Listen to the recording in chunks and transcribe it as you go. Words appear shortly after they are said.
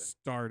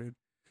started.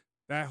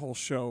 That whole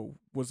show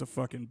was a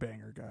fucking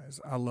banger, guys.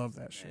 I love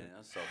that shit. Man, that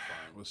was so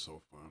fun. It was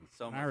so fun.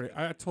 So And much.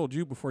 I told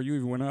you before you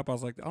even went up, I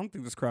was like, I don't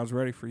think this crowd's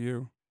ready for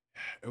you.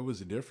 It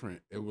was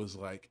different. It was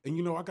like,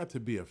 and I got to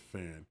be a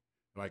fan.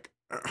 Like,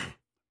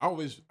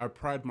 I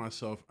pride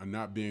myself on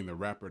not being the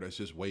rapper that's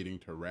just waiting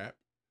to rap.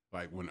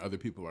 Like when other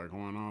people are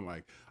going on,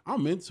 like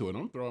I'm into it.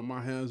 I'm throwing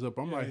my hands up.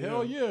 I'm like,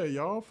 hell yeah,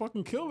 y'all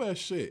fucking kill that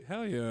shit.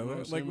 Hell yeah. You know what I'm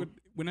Like saying?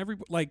 when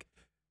everybody, like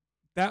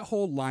that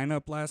whole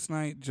lineup last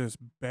night, just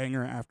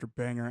banger after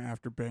banger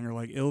after banger.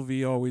 Like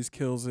LV always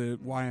kills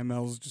it.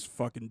 YML's just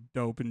fucking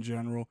dope in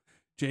general.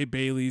 Jay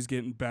Bailey's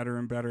getting better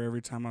and better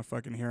every time I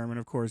fucking hear him. And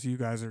of course, you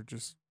guys are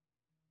just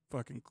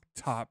fucking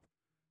top.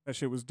 That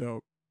shit was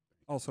dope.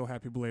 Also,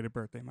 happy belated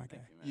birthday, my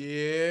guy. You,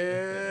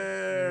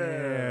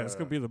 man. Yeah. It's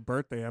gonna be the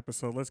birthday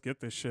episode. Let's get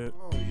this shit.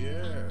 Oh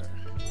yeah.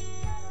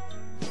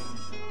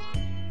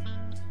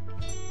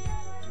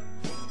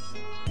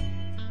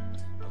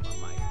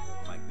 How's my mic?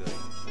 Mic good.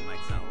 Mic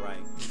sound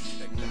right.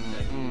 Check, check,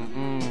 check.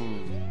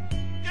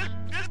 Yeah.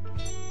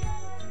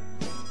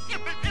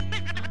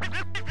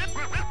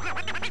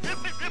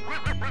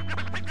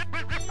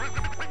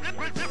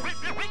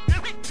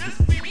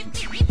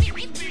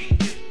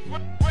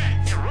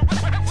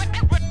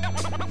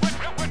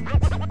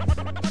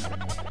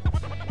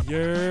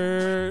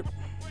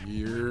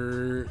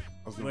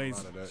 Ladies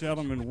Ladies and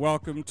gentlemen,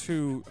 welcome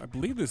to, I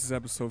believe this is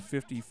episode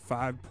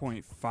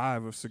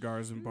 55.5 of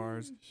Cigars and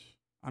Bars.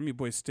 I'm your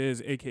boy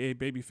Stiz, a.k.a.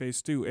 Babyface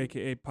Stew,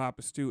 a.k.a.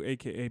 Papa Stew,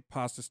 a.k.a.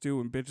 Pasta Stew,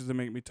 and bitches that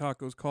make me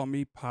tacos call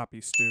me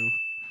Poppy Stew.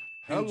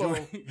 Hello.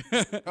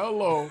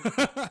 Hello.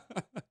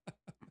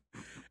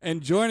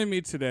 And joining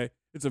me today,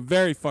 it's a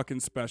very fucking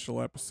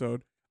special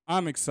episode.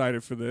 I'm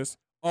excited for this.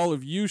 All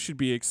of you should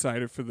be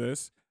excited for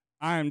this.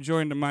 I am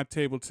joined at my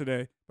table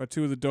today by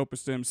two of the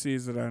dopest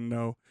MCs that I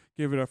know.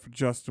 Give it up for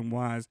Justin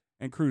Wise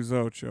and Cruz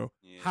Ocho.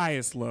 Yeah.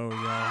 Highest low, y'all.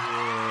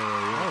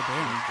 Oh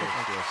damn.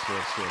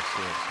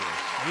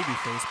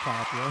 Babyface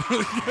pop, yo.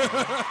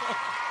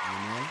 You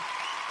know?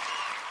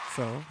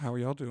 So, how are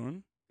y'all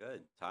doing?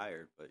 Good.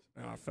 Tired, but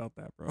Oh, I felt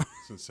that, bro.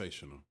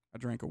 Sensational. I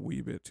drank a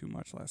wee bit too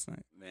much last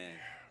night. man,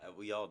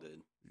 we all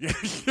did. Yeah.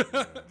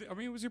 I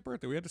mean, it was your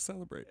birthday. We had to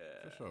celebrate.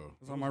 Yeah. For sure. I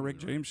was on my Rick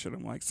James shit.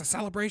 I'm like, it's a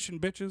celebration,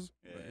 bitches.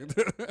 Yeah.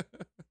 It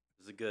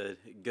was a good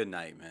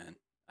night, man.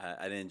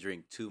 I didn't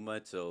drink too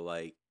much, so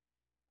like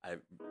I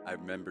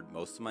remembered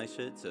most of my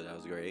shit, so that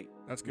was great.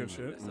 That's good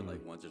shit. I said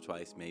like once or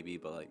twice maybe,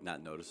 but like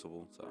not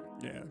noticeable. So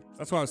Yeah,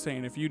 that's what I was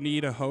saying. If you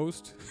need a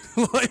host,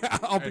 like,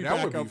 I'll be that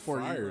back would up be for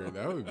fire. you.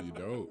 That would be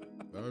dope.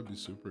 That would be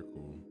super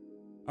cool.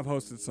 I've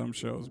hosted some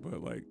shows,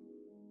 but like,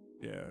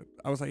 yeah,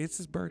 I was like, it's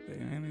his birthday,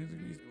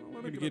 man. He's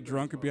gonna get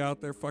drunk and be out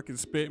there fucking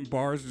spitting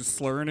bars, just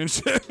slurring and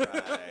shit.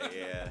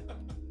 yeah.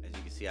 As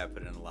you can see, I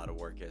put in a lot of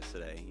work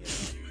yesterday. You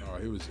know? Oh,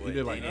 he What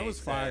did like that was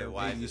said, fire.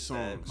 Why 80 said,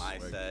 songs. my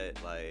Like,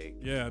 set, like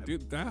Yeah,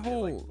 dude, that I did,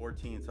 whole like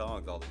 14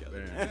 songs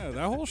altogether. Damn. yeah,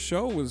 that whole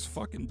show was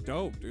fucking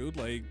dope, dude.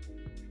 Like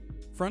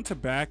front to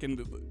back, and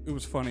it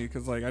was funny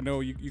because like I know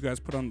you guys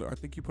put on the, I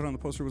think you put on the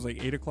poster, it was like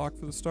 8:00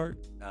 for the start.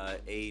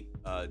 8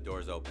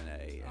 doors open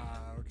at 8.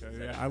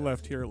 Okay, yeah, I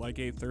left here at like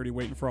 8:30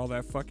 waiting for all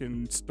that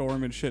fucking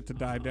storm and shit to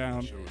die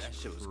down. That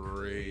shit was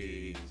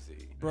crazy.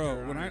 crazy.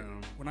 Bro, Here I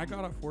am. when I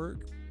got off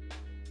work,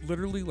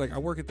 literally like I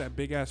work at that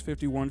big ass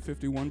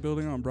 5151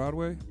 building on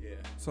Broadway. Yeah.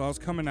 So I was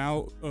coming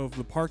out of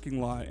the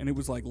parking lot and it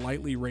was like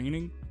lightly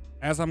raining.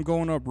 As I'm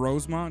going up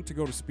Rosemont to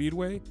go to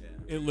Speedway,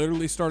 it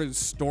literally started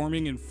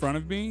storming in front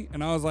of me,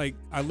 and I was like,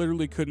 I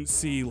literally couldn't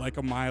see like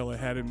a mile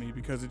ahead of me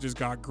because it just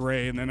got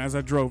gray. And then as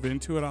I drove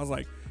into it, I was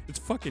like, it's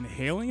fucking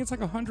hailing. It's like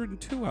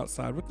 102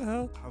 outside. What the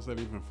hell? How's that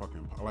even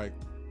fucking like?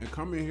 And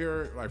coming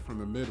here like from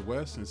the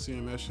Midwest and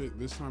seeing that shit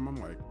this time, I'm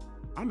like,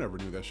 I never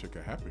knew that shit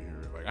could happen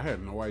here. Like I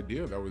had no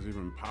idea that was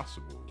even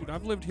possible. Dude,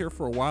 I've lived here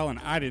for a while and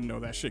I didn't know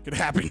that shit could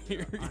happen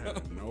here. I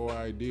had no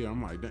idea.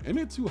 I'm like, isn't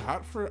it too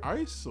hot for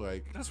ice?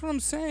 Like, That's what I'm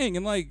saying.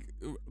 And like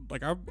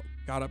I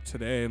got up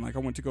today and like I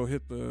went to go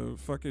hit the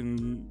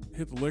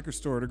liquor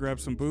store to grab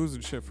some booze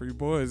and shit for you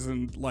boys,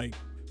 and like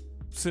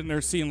sitting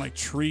there seeing like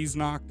trees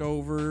knocked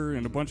over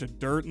and a bunch of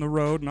dirt in the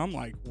road, and I'm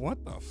like,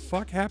 what the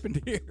fuck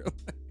happened here?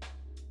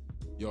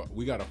 yo,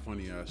 we got a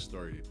funny ass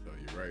story to tell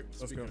you, right? Let's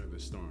Speaking go. of the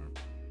storm.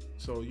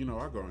 So,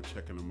 I go and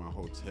check into my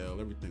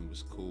hotel. Everything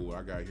was cool.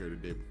 I got here the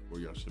day before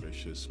yesterday.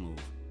 Shit smooth.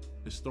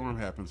 The storm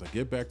happens. I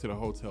get back to the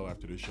hotel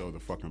after the show. The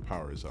fucking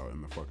power is out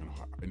in the fucking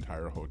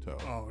entire hotel.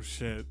 Oh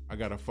shit. I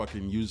gotta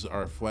fucking use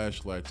our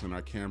flashlights and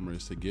our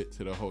cameras to get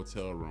to the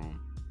hotel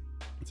room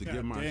to God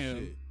get my damn.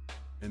 shit.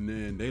 And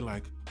then they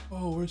like,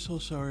 oh, we're so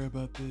sorry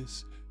about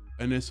this.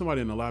 And then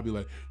somebody in the lobby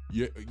like,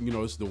 yeah,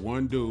 it's the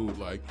one dude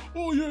like,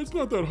 oh yeah, it's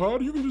not that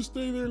hot. You can just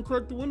stay there and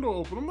crack the window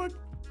open. I'm like,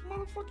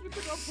 motherfucker, you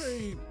think I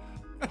paid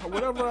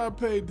whatever I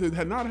paid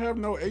to not have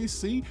no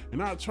AC and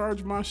not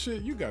charge my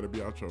shit? You gotta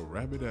be out your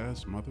rabbit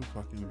ass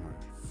motherfucking mind.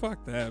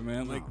 Fuck that,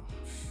 man. Like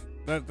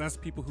that's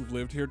people who've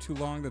lived here too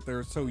long that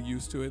they're so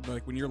used to it.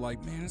 Like when you're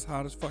like, man, it's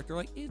hot as fuck, they're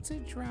like, it's a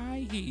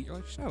dry heat. You're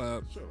like, shut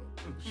up. Shut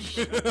up.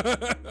 Shut up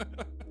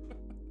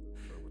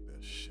with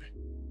that shit.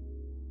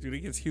 Dude, it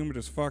gets humid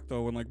as fuck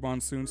though when like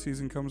monsoon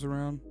season comes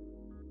around.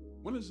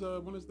 When is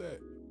that?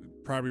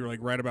 Probably like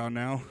right about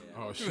now.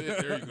 Oh shit,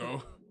 there you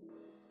go.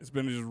 It's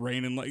been just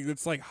raining, like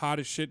it's like hot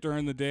as shit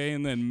during the day,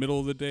 and then middle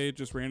of the day it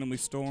just randomly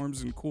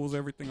storms and cools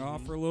everything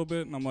off for a little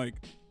bit, and I'm like,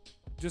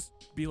 just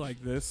be like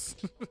this.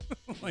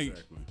 Like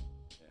Exactly.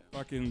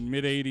 fucking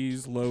mid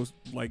 80s, low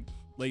like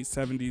late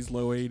 70s,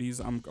 low 80s.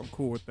 I'm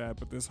cool with that,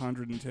 but this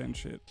 110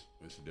 shit,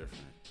 It's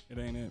different. it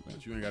ain't it, man.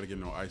 But you ain't got to get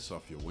no ice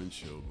off your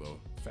windshield, though.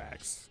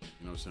 Facts. You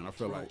know what I'm saying? I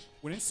feel Bro,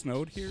 when it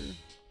snowed here,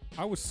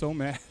 I was so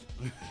mad.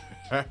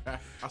 like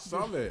I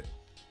saw that.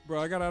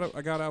 Bro, I got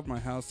out of my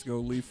house to go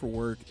leave for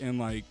work, and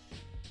like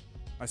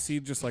I see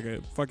just like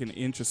a fucking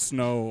inch of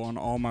snow on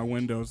all my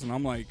windows, and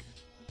I'm like,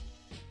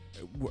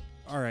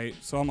 all right.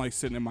 So I'm like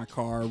sitting in my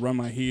car, run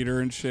my heater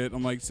and shit.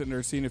 I'm like sitting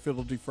there seeing if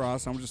it'll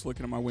defrost. I'm just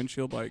looking at my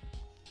windshield like,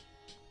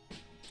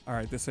 all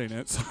right, this ain't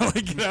it. So I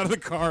like, get out of the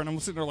car, and I'm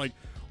sitting there like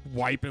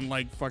wiping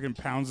like fucking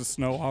pounds of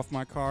snow off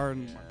my car,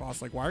 and my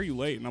boss like, why are you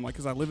late? And I'm like,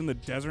 because I live in the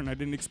desert and I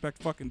didn't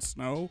expect fucking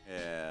snow.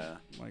 Yeah.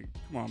 I'm like,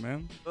 come on,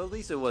 man. Well, at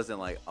least it wasn't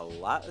like a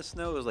lot of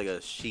snow. It was like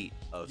a sheet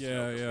of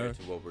snow compared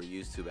to what we're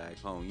used to back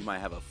home. You might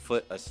have a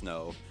foot of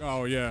snow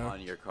Oh yeah. on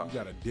your car. You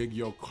got to dig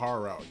your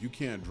car out. You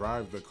can't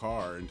drive the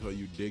car until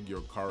you dig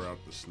your car out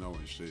the snow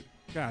and shit.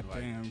 God Like,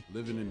 damn.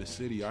 living in the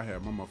city, I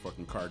had my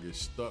motherfucking car get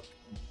stuck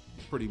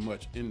pretty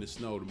much in the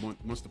snow.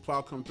 Once the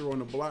plow come through on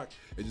the block,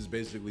 it just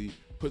basically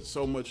puts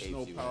so much Caves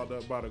snow you piled in.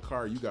 up by the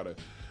car.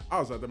 I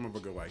was out that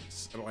motherfucker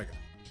like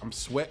I'm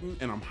sweating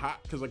and I'm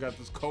hot because I got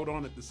this coat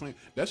on at the same.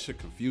 That shit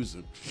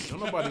confusing. Don't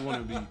nobody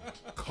want to be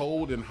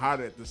cold and hot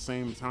at the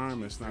same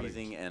time. It's not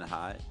Freezing and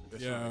hot.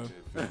 that's Yeah. not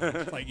a good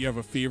feeling. Like you have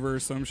a fever or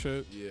some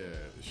shit. Yeah,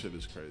 this shit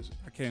is crazy.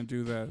 I can't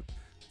do that.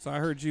 So I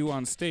heard you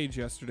on stage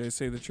yesterday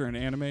say that you're an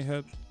anime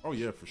head. Oh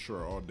yeah, for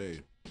sure, all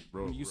day.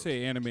 Bro, When you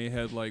say anime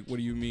head, like, what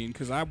do you mean?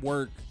 Because I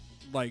work,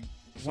 like,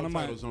 one of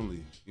my, subtitles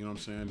only. You know what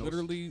I'm saying? Those-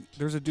 literally,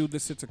 there's a dude that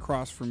sits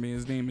across from me.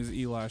 His name is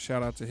Eli.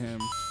 Shout out to him.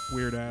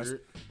 Weird ass.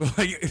 Weird. But,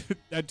 like,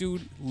 that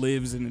dude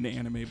lives in an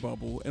anime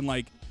bubble. And,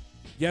 like,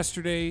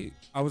 yesterday,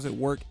 I was at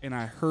work, and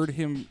I heard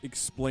him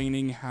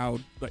explaining how,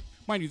 like,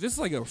 mind you, this is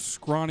like a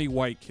scrawny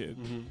white kid.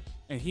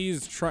 And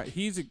he's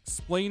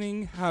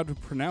explaining how to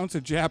pronounce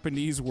a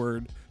Japanese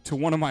word to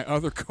one of my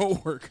other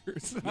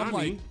coworkers. And I'm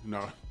like,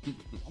 no.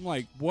 I'm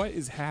like, what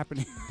is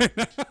happening?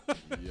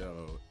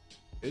 Yo,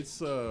 it's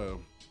So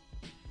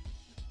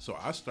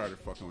I started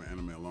fucking with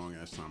anime a long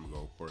ass time ago.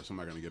 Of course, I'm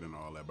not gonna get into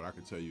all that, but I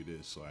can tell you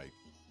this: like,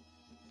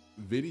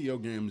 video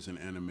games and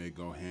anime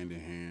go hand in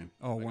hand.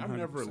 Oh, Like, I've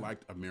never 100%.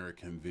 liked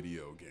American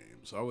video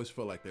games. I always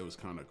felt like they was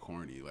kind of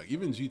corny. Like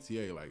even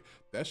GTA, like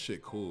that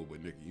shit cool,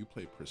 but nigga, you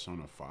play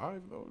Persona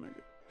 5 though,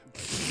 nigga.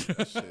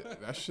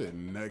 That shit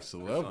next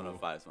level. Persona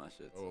 5's my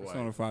shit. Oh,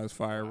 Persona 5 is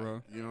fire,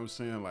 bro. You know what I'm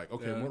saying? Like,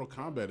 okay, Yeah. Mortal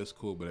Kombat is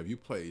cool, but have you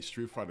played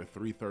Street Fighter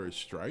 3 Third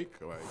Strike?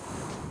 Like,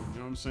 you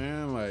know what I'm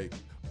saying? Like,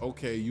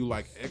 okay, you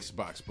like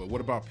Xbox, but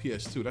what about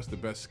PS2? That's the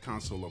best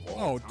console of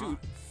all Oh, time. dude,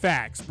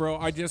 facts, bro.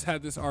 I just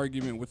had this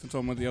argument with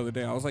someone the other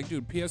day. I was like,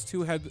 dude,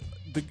 PS2 had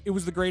it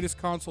was the greatest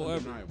console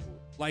ever. Undeniable.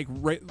 Like,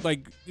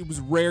 like it was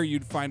rare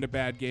you'd find a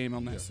bad game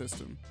on that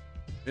system.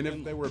 And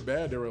if they were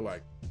bad, they were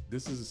like,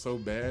 this is so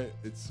bad,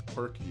 it's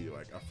quirky.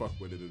 Like, I fuck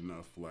with it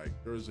enough. Like,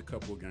 there's a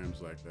couple of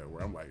games like that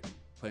where I'm like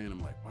playing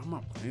them like, why am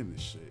I playing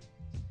this shit?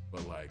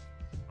 But like,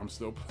 I'm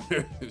still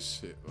playing this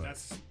shit. Like,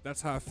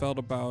 That's how I felt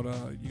about.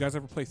 You guys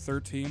ever play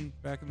 13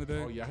 back in the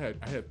day? oh yeah,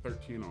 I had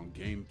 13 on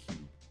GameCube.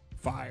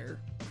 Fire.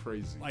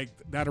 Crazy. Like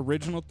that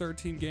original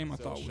 13 game, I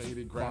Cell thought was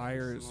shaded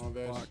fire graphics as and all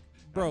that. fuck.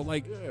 Bro,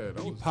 like Yeah, that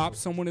when you was pop dope.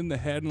 someone in the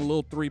head and a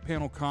little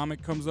 3-panel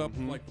comic comes up,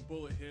 like the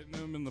bullet hitting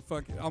them and the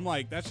fucking. I'm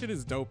like, that shit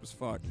is dope as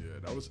fuck. Yeah,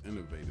 that was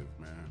innovative,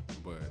 man.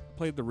 But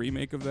Played the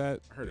remake of that.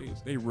 I heard it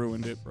was They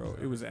ruined it, bro.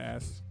 It was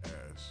ass.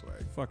 ass,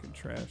 like, Fucking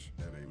trash.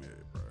 that ain't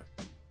it, bro.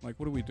 Like,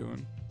 what are we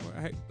doing?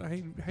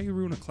 How you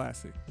ruin a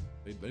classic?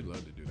 They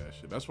love to do that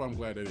shit. That's why I'm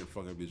glad they didn't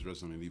fuck up these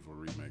Resident Evil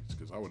remakes,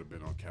 because I would have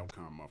been on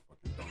Capcom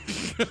motherfucking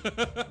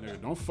dome.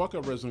 Nigga, don't fuck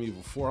up Resident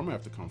Evil 4. I'm gonna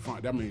have to come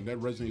find. I mean, that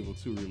Resident Evil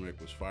 2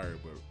 remake was fire,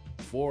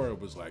 but 4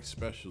 was like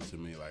special to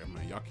me. Like,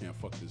 man, y'all can't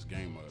fuck this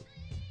game up,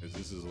 because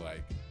this is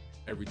like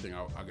everything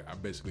I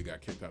basically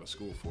got kicked out of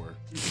school for.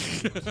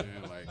 You know what I'm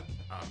saying? Like,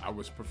 I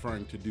was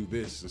preferring to do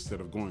this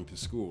instead of going to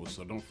school,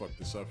 so don't fuck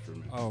this up for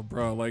me. Oh,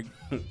 bro, like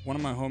one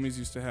of my homies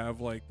used to have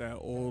like that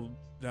old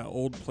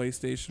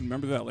PlayStation.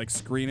 Remember that like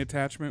screen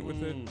attachment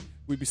with it?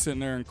 We'd be sitting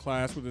there in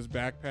class with his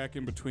backpack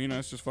in between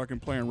us, just fucking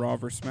playing Raw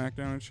vs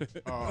SmackDown and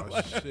shit.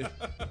 Oh shit!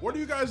 What are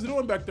you guys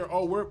doing back there?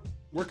 Oh,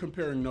 we're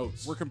comparing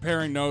notes. We're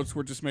comparing notes.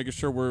 We're just making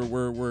sure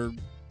we're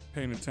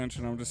paying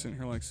attention. I'm just sitting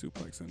here like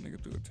suplex that nigga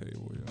through a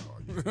table.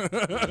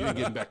 Yeah. You ain't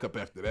getting back up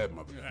after that,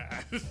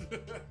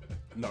 motherfucker.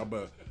 No,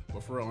 but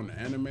for real, on the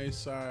anime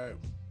side,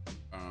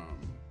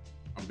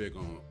 I'm big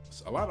on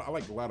I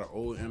like a lot of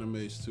old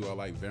animes too. I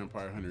like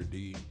Vampire Hunter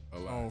D a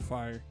lot. Oh,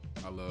 fire.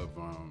 I love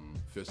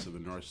Fist of the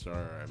North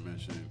Star. I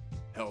mentioned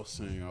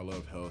Hellsing. I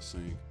love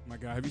Hellsing. My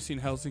God, have you seen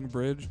Hellsing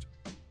Bridged?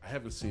 I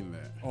haven't seen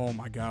that. Oh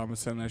my god, I'm gonna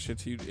send that shit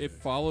to you. It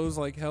follows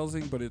like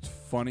Helsing, but it's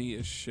funny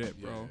as shit,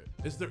 bro.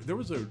 There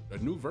was a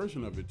new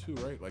version of it too,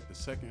 right? Like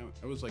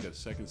it was like a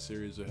second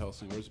series of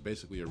Helsing. It was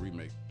basically a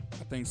remake.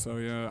 I think so,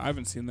 yeah. I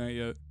haven't seen that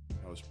yet.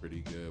 That was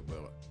pretty good,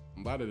 but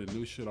a lot of the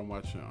new shit I'm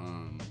watching,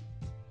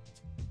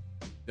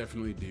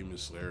 definitely Demon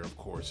Slayer, of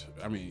course.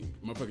 I mean,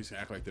 motherfuckers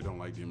act like they don't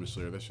like Demon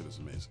Slayer. That shit is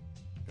amazing.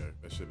 Okay,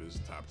 that shit is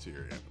top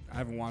tier. I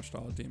haven't watched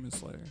all of Demon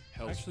Slayer. I've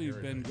Hell's actually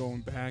been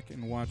going back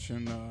and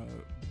watching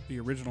the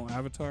original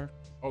Avatar.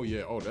 Oh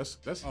yeah, that's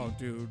Oh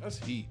dude, that's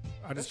heat.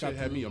 I just that shit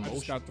had me I emotional.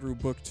 just got through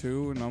book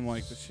 2 and I'm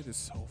like, this shit is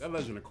so. That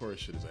Legend of Korra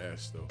shit is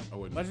ass though. I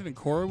wouldn't. Legend of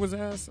Korra was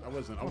ass. I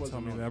wasn't. Don't tell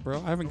me on- that, bro.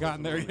 I haven't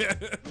gotten there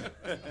yet.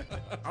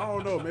 I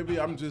don't know. Maybe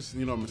I'm just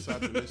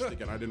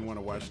misogynistic and I didn't want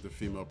to watch the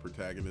female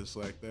protagonist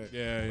like that.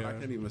 Yeah, But yeah. I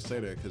can't even say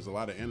that because a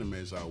lot of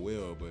animes I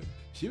will. But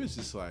she was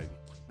just like,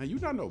 man, you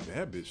not no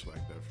bad bitch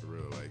like that for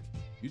real. Like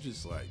you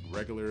just like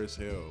regular as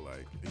hell.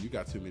 Like and you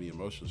got too many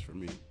emotions for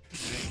me.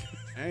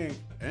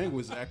 Aang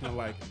was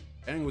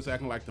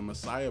acting like the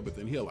Messiah, but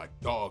then he'll like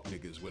dog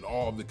niggas with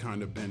all the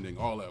kind of bending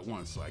all at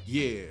once. Like,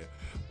 yeah,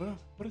 but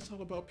it's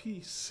all about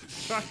peace.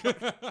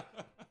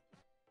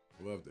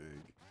 Loved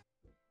Aang.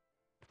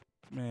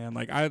 Man,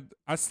 like I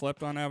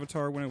slept on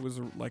Avatar when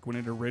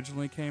it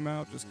originally came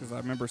out, just because I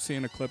remember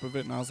seeing a clip of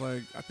it and I was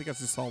like, I think I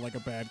just saw like a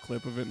bad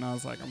clip of it and I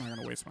was like, I'm not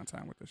gonna waste my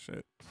time with this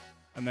shit.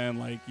 And then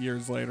like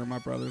years later, my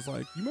brother's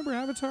like, you remember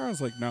Avatar? I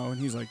was like, no. And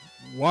he's like,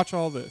 watch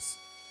all this.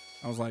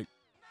 I was like,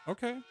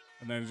 okay.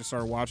 And then I just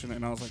started watching it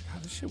and I was like,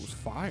 God, this shit was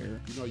fire.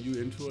 You know, you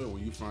into it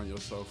when you find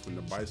yourself when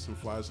the bison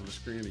flies on the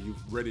screen and you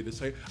ready to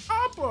say,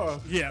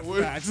 Appa! Yeah,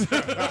 facts.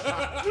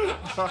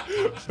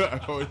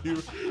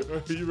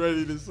 you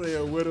ready to say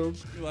it with him?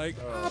 You're like,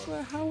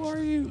 Papa, how are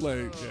you?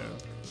 Like, yeah.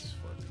 That's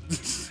funny.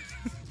 That's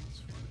funny.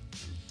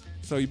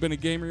 So you've been a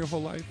gamer your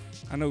whole life?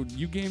 I know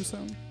you game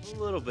some. A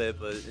little bit,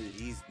 but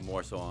he's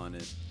more so on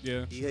it.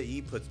 Yeah.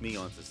 He puts me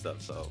onto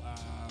stuff, so.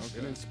 It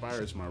Okay.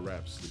 inspires my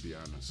raps, to be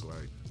honest.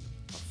 Like,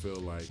 I feel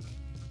like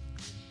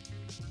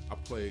I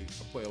play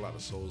a lot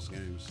of Souls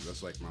games.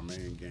 That's like my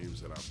main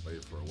games that I've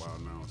played for a while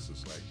now,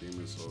 since like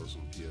Demon Souls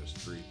on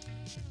PS3,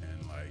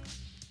 and like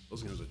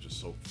those games are just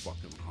so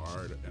fucking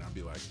hard. And I'd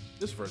be like,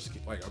 this verse,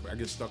 like I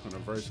get stuck on a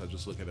verse, I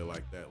just look at it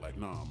like that, like,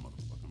 nah,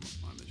 motherfucker, I'm gonna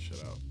find this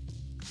shit out.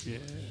 Yeah,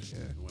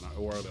 yeah.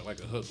 Or like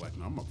a hook, like,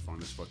 no, I'm gonna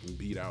find this fucking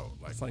beat out.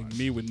 Like, It's like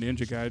me with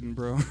Ninja Gaiden,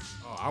 bro.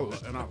 Oh, I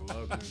love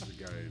Ninja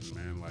Gaiden,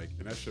 man. Like,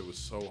 and that shit was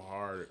so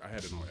hard. I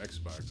had it on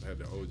Xbox. I had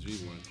the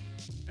OG one,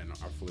 and I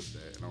flipped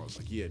that, and I was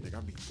like, yeah, nigga,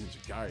 I beat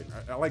Ninja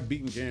Gaiden. I like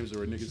beating games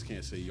where niggas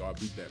can't say, yo, I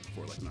beat that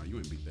before. Like, nah, you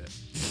ain't beat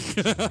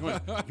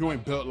that. you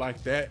ain't built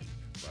like that.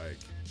 Like,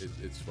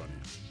 it's funny.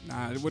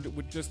 Nah, it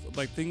would just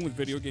like thing with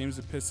video games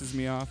that pisses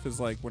me off is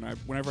like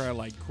whenever I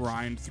like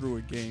grind through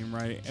a game,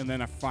 right, and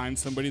then I find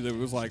somebody that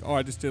was like, oh,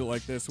 I just did it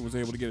like this and was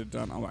able to get it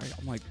done. I'm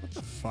like, what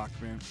the fuck,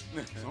 man?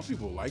 Some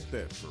people like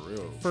that for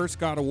real. First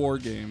God of War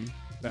game,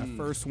 that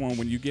first one,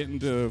 when you get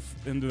into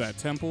that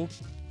temple,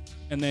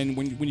 and then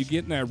when you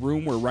get in that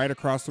room where right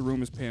across the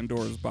room is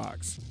Pandora's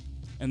box,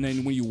 and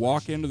then when you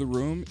walk into the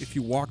room, if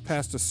you walk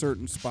past a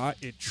certain spot,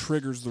 it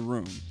triggers the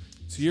room.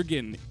 So you're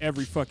getting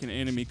every fucking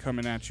enemy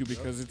coming at you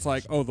because it's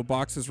like, oh, the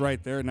box is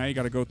right there. Now you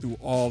got to go through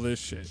all this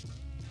shit.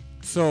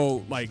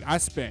 So, like, I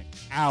spent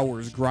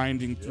hours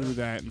grinding through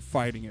that and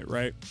fighting it,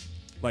 right?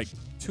 Like,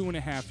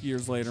 2.5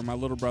 years later, my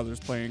little brother's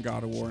playing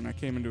God of War, and I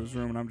came into his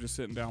room, and I'm just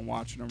sitting down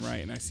watching him,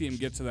 right? And I see him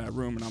get to that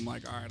room, and I'm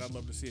like, all right, I'd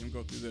love to see him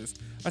go through this.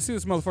 I see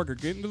this motherfucker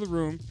get into the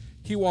room.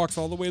 He walks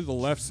all the way to the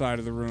left side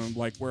of the room,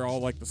 like where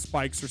all, like, the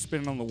spikes are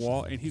spinning on the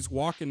wall, and he's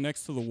walking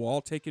next to the wall,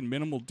 taking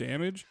minimal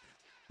damage.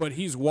 But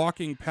he's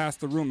walking past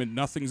the room and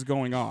nothing's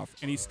going off.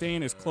 And he's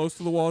staying as close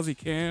to the wall as he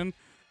can,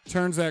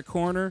 turns that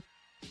corner,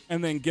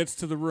 and then gets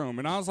to the room.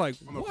 And I was like,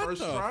 On the what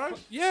first the try?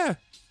 Yeah.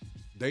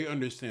 They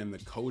understand the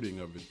coding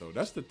of it, though.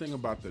 That's the thing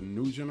about the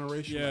new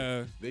generation. Yeah.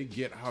 Like, they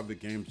get how the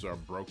games are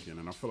broken.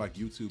 And I feel like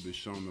YouTube is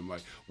showing them,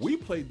 like, we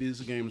played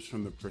these games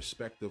from the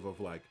perspective of,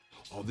 like,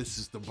 oh, this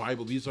is the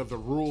Bible. These are the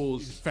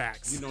rules.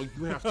 Facts. You know,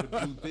 you have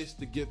to do this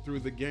to get through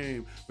the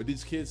game. But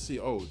these kids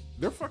see, oh,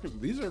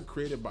 these are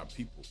created by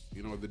people.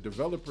 You know, the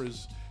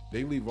developers,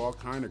 they leave all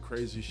kind of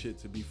crazy shit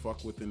to be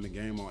fucked with in the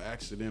game on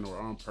accident or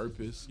on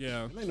purpose.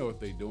 Yeah. And they know what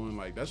they doing.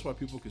 Like, that's why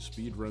people can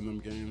speed run them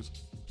games.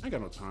 I ain't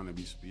got no time to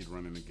be speed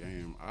running the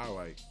game. I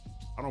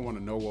don't want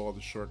to know all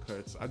the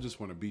shortcuts. I just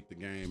want to beat the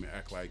game and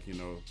act like, you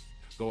know,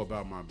 go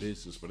about my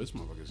business. But this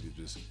motherfuckers could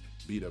just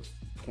beat a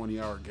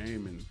 20-hour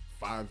game in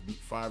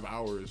five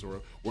hours,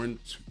 or in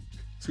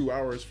 2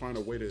 hours find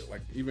a way to,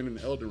 like, even in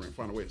the Elden Ring,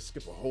 find a way to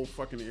skip a whole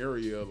fucking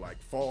area, like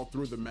fall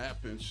through the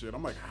map and shit.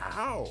 I'm like,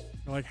 how?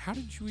 Like, how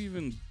did you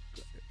even...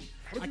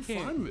 How did you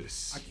find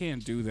this? I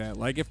can't do that.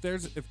 Like, if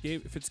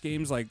it's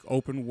games like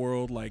open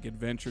world, like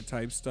adventure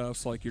type stuff,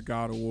 so like your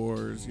God of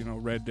Wars, you know,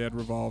 Red Dead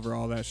Revolver,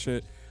 all that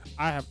shit.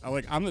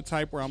 I'm the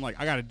type where I'm like,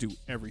 I got to do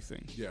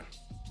everything. Yeah.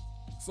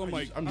 So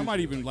I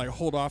might even like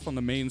hold off on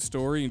the main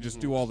story and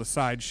just do all the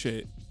side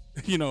shit,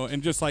 you know,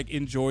 and just like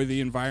enjoy the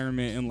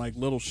environment and like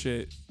little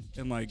shit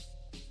and like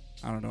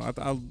I don't know.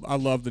 I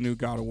love the new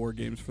God of War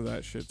games for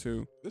that shit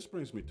too. This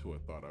brings me to a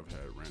thought I've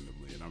had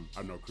randomly, and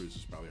I know Cruz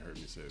has probably heard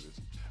me say this.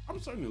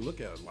 I'm starting to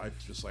look at life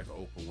just like an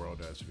open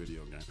world ass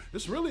video game.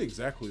 It's really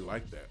exactly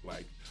like that.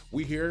 Like,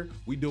 we here,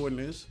 we doing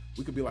this.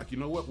 We could be like, you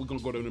know what? We're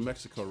gonna go to New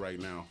Mexico right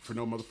now for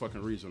no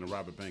motherfucking reason to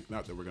rob a bank.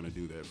 Not that we're gonna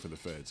do that for the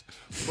feds,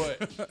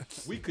 but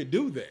we could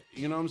do that.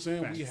 You know what I'm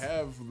saying? Facts. We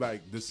have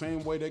like the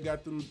same way they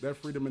got that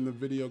freedom in the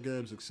video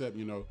games, except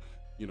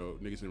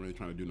niggas ain't really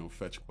trying to do no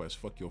fetch quest.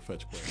 Fuck your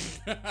fetch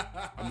quest.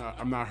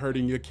 I'm not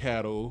hurting your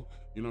cattle.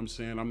 You know what I'm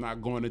saying? I'm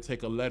not going to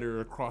take a letter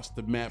across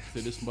the map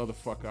to this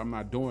motherfucker. I'm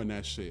not doing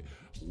that shit.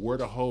 Where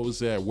the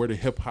hoes at? Where the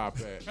hip hop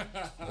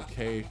at?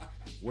 Okay.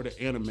 Where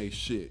the anime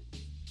shit?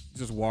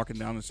 Just walking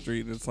down the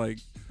street, and it's like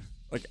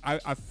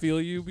I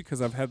feel you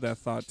because I've had that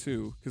thought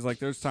too. Because like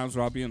there's times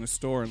where I'll be in a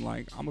store and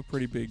like I'm a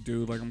pretty big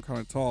dude, like I'm kind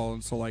of tall,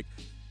 and so like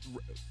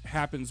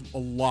happens a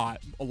lot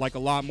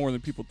more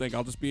than people think.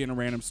 I'll just be in a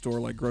random store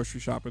like grocery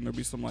shopping. There'll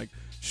be some like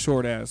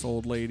short ass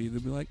old lady.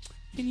 They'll be like,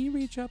 "Can you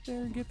reach up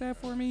there and get that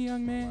for me,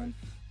 young man?"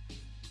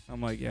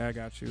 I'm like, "Yeah, I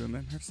got you." And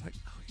then they're just like,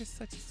 "Oh, you're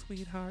such a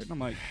sweetheart." And I'm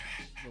like,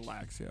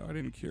 "Relax, yo. I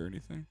didn't cure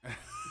anything."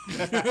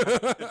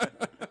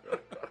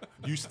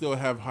 You still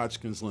have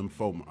Hodgkin's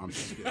lymphoma. I'm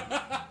just kidding.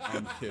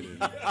 I'm kidding.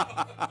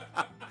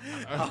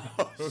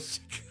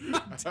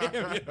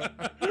 Damn, yo.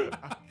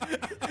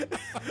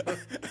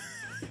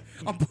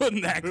 I'm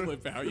putting that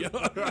clip out, yo.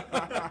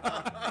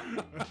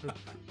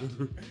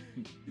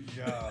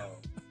 Yo.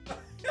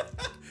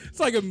 It's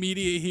like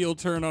immediate heel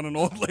turn on an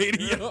old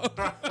lady, yo.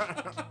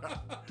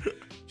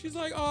 She's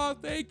like, "Oh,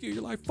 thank you."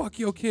 You're like, "Fuck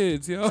your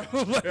kids, yo."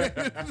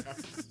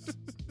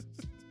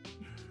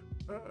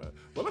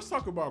 Well, let's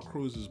talk about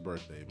Cruz's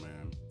birthday,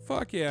 man.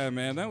 Fuck yeah,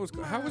 man. That was.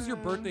 How was your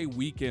birthday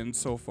weekend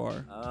so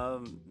far?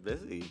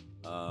 Busy.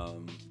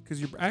 Because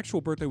your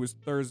actual birthday was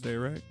Thursday,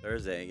 right?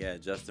 Thursday, yeah.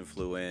 Justin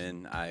flew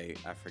in. I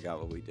forgot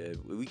what we did.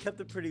 We kept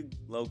it pretty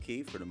low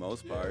key for the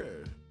most part.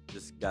 Yeah.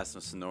 Just got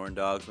some Sonoran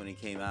dogs when he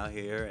came out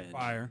here, and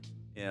Fire.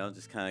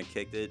 just kind of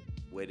kicked it.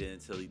 Waited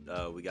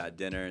until we got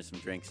dinner and some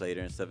drinks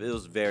later and stuff. It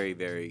was very,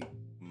 very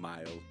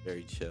mild,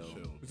 very chill.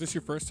 Was this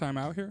your first time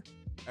out here?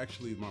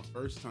 Actually, my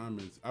first time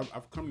is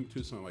I've come to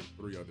Tucson like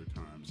 3 other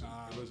times.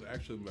 It was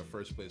actually the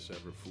first place I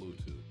ever flew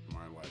to in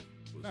my life.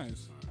 Was Nice.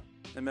 Tucson.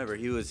 I remember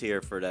he was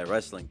here for that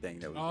wrestling thing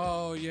that we did.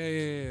 Oh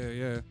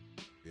yeah.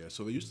 Yeah,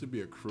 so there used to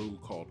be a crew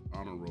called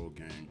Honor Roll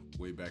Gang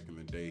way back in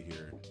the day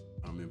here.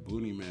 And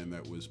Booney Man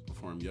that was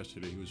performed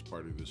yesterday, he was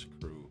part of this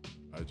crew.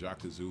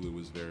 Jaka Zulu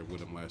was there with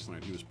him last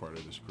night. He was part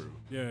of this crew.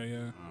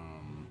 Yeah.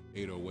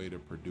 808, a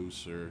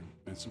producer,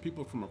 and some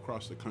people from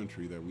across the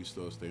country that we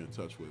still stay in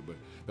touch with. But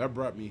that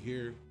brought me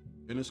here,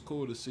 and it's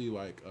cool to see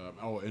like,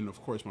 and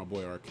of course my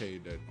boy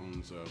Arcade that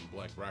owns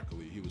Black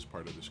Broccoli, he was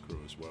part of this crew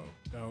as well.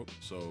 Dope.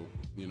 So,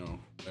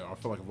 I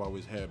feel like I've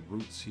always had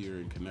roots here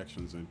and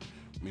connections, and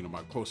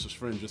my closest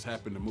friend just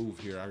happened to move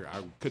here.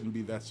 I couldn't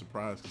be that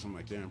surprised because I'm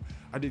like, damn,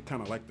 I did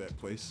kind of like that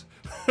place.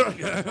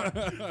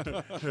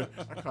 I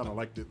kind of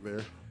liked it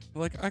there.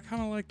 Like I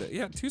kind of like that.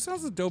 Yeah,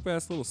 Tucson's a dope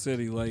ass little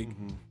city. Like,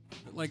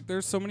 like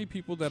there's so many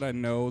people that I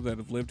know that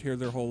have lived here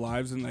their whole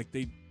lives, and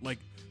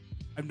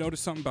I've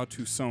noticed something about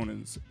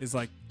Tucsonans is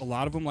like a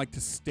lot of them like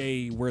to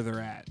stay where they're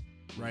at,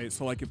 right?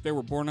 So like if they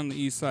were born on the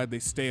east side, they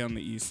stay on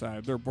the east side.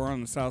 If they're born on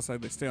the south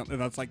side, they stay on.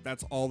 And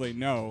that's all they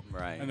know.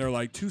 Right. And they're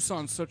like,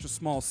 Tucson's such a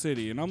small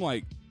city, and I'm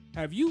like,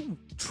 have you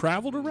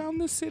traveled around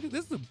this city?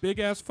 This is a big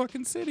ass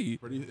fucking city.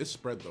 It's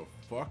spread the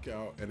fuck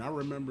out. And I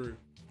remember,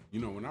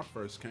 when I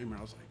first came here,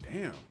 I was like,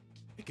 damn,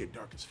 it get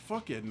dark as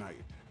fuck at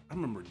night. I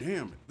remember,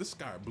 damn, this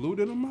sky blue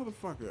than a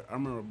motherfucker. I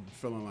remember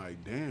feeling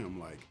like, damn,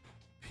 like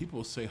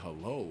people say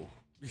hello.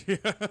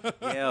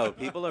 Yo,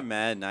 people are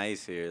mad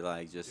nice here,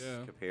 like just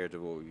Yeah. compared to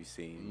what we've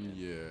seen.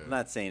 Yeah. I'm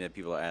not saying that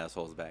people are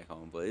assholes back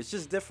home, but it's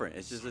just different.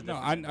 It's just a No,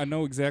 different. I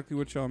know exactly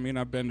what y'all mean.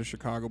 I've been to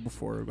Chicago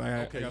before.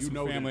 I Okay, got you some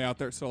know family that. out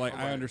there, so like I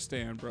Alright.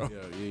 understand, bro. Yeah.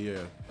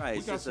 Right, We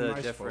it's got just some a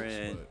nice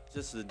different, folks,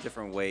 just a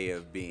different way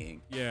of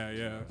being.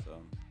 Yeah.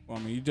 So. Well,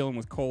 I mean, you're dealing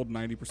with cold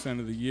 90%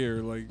 of the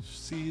year. Like,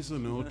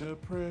 Seasonal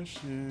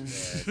depression. Yeah,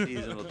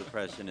 seasonal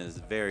depression is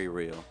very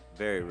real,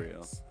 very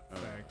real.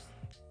 facts.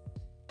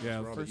 Yeah,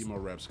 Where all the emo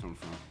raps come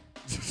from.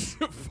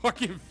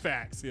 fucking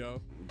facts,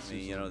 yo. I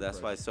mean,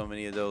 that's why so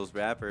many of those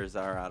rappers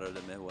are out of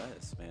the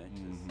Midwest, man.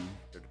 'Cause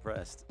they're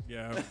depressed.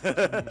 Yeah,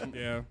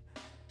 yeah.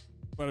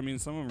 But I mean,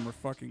 some of them are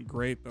fucking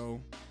great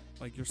though.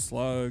 Like your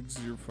Slugs,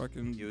 your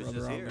fucking He was Brother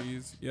just here.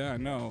 Ali's. Yeah, I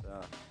know.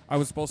 So, I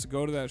was supposed to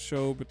go to that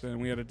show, but then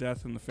we had a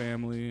death in the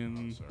family,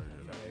 and Sorry to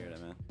hear that. I hear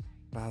that, man.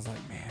 I was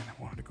like, man,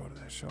 I wanted to go to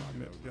that show.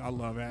 I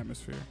love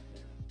Atmosphere.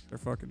 They're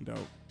fucking dope.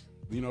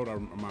 You know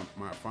what?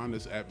 My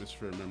fondest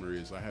atmosphere memory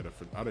is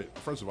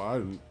first of all, I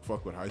didn't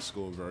fuck with high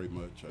school very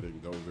much. I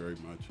didn't go very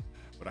much,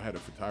 but I had a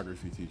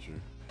photography teacher,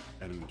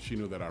 and she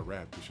knew that I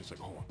rapped. And she's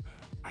like, "Oh,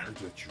 I heard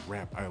that you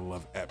rap. I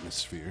love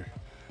Atmosphere."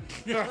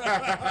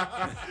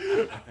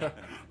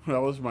 That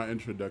was my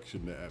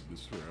introduction to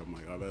Atmosphere. I'm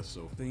like, oh, that's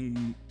so.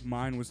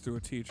 Mine was through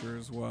a teacher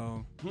as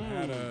well.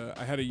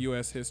 I had a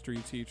U.S. history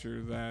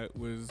teacher that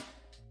was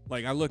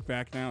like, I look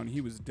back now and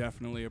he was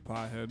definitely a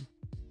pothead.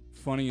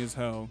 funny as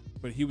hell,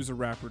 but he was a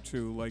rapper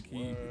too. Like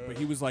but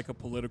he was like a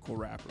political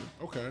rapper.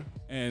 Okay.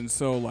 And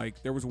so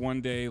like there was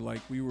one day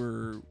like we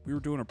were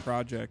doing a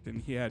project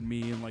and he had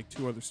me and like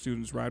 2 other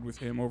students ride with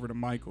him over to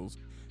Michael's,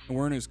 and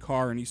we're in his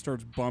car and he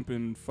starts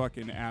bumping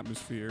fucking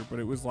Atmosphere, but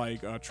it was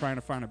like Trying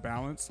to Find a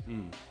Balance.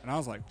 And I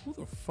was like, who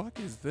the fuck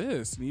is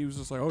this? And he was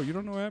just like, oh, you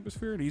don't know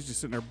Atmosphere? And he's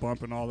just sitting there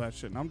bumping all that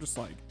shit, and I'm just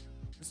like,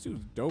 this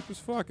dude's dope as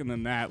fuck. And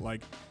then that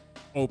like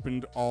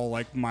opened all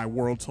like my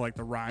world to like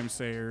the rhyme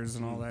sayers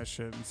and all that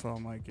shit, and so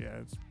I'm like, yeah,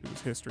 it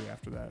was history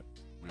after that.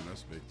 Man,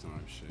 that's big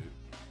time shit.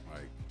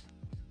 Like,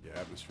 yeah,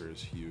 Atmosphere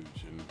is huge,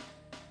 and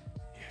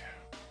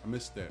yeah, I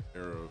miss that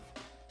era of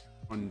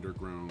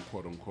underground,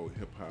 quote unquote,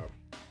 hip hop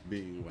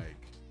being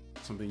like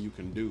something you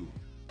can do,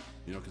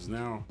 you know, because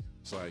now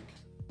it's like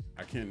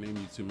I can't name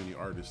you too many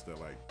artists that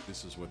like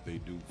this is what they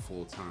do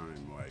full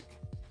time, like.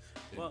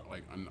 Well,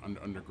 like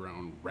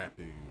underground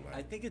rapping. Like.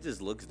 I think it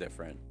just looks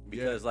different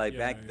because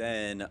back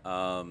then,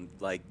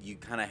 like you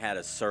kind of had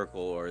a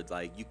circle, or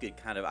like you could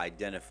kind of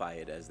identify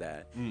it as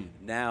that.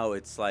 Now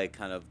it's like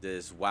kind of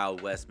this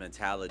Wild West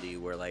mentality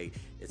where like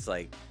it's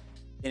like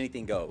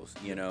anything goes,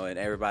 you know, and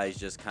everybody's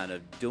just kind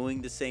of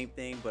doing the same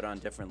thing but on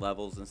different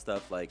levels and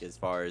stuff, like as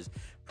far as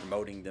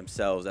promoting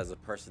themselves as a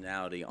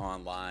personality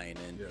online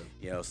and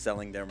you know,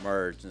 selling their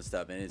merch and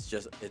stuff, and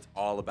it's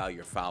all about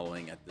your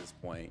following at this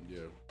point.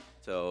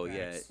 So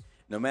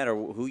no matter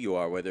who you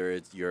are, whether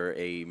you're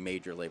a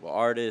major label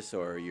artist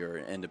or you're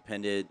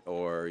independent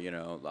or, you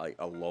know, like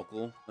a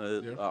local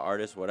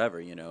artist, whatever,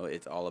 you know,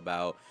 it's all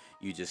about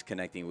you just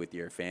connecting with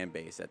your fan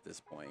base at this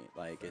point.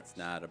 Like it's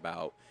not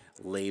about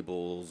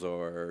labels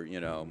or,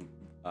 you know,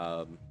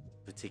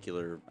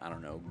 particular, I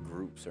don't know,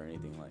 groups or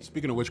anything like that.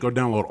 Speaking of which, go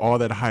download all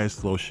that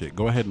Highest Low shit.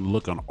 Go ahead and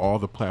look on all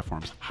the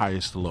platforms.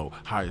 Highest Low.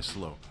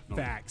 No,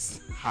 Facts.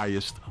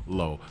 Highest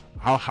Low.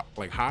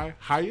 Like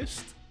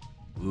highest?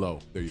 Low.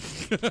 There you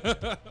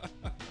go.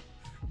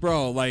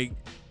 Bro, like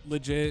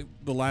legit,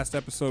 the last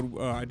episode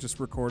I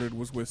just recorded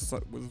was with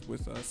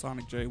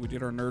Sonic J. We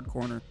did our nerd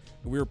corner,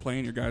 and we were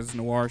playing your guys'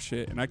 Noir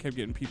shit, and I kept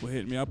getting people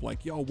hitting me up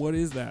like, yo, what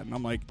is that? And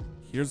I'm like,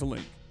 here's a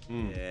link.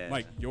 Yeah.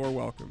 Like, you're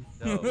welcome.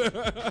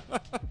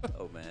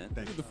 Oh man.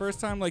 Thank you. The first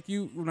time, like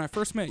when I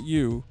first met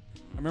you,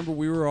 I remember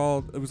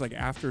it was like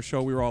after a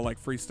show, we were all like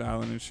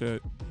freestyling and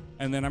shit.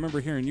 And then I remember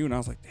hearing you, and I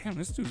was like, damn,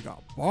 this dude's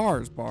got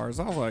bars.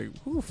 I was like,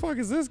 who the fuck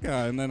is this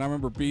guy? And then I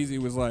remember Beezy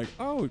was like,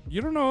 oh, you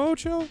don't know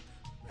Ocho?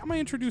 I'm going to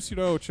introduce you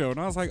to Ocho. And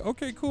I was like,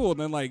 okay, cool. And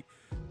then, like,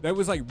 that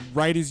was, like,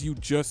 right as you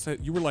just said,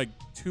 you were, like,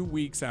 2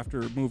 weeks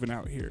after moving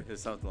out here.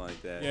 It's something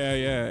like that.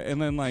 Yeah.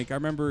 And then, like, I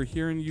remember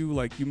hearing you,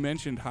 like, you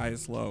mentioned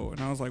Highest Low.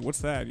 And I was like,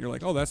 what's that? And you're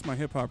like, oh, that's my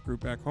hip-hop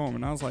group back home.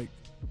 And I was like,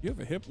 you have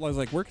a I was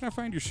like, where can I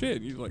find your shit?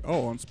 And you're like,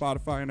 oh, on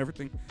Spotify and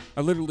everything.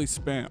 I literally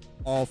spent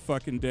all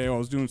fucking day while I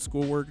was doing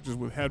schoolwork just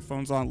with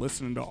headphones on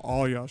listening to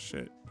all y'all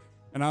shit.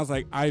 And I was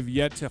like, I've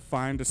yet to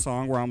find a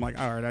song where I'm like,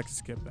 all right, I can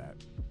skip that.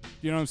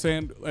 You know what I'm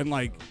saying? And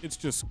like, it's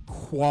just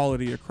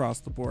quality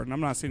across the board. And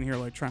I'm not sitting here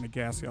like trying to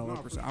gas y'all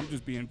up. I'm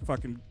just being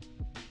fucking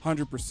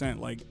 100%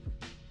 like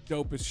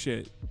dope as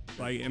shit.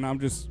 Like, and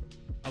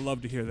I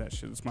love to hear that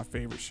shit. It's my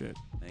favorite shit.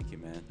 Thank you,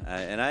 man.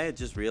 And I had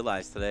just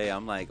realized today,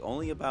 I'm like,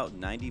 only about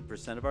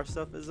 90% of our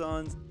stuff is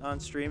on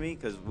streaming,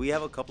 because we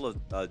have a couple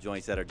of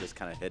joints that are just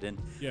kind of hidden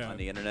on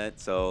the internet.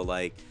 So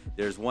like,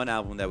 there's one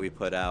album that we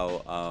put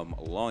out a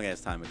long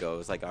ass time ago. It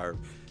was like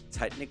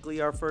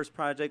technically our first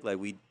project. Like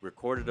we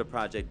recorded a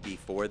project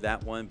before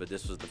that one, but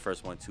this was the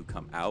first one to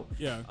come out.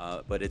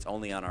 But it's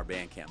only on our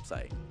Bandcamp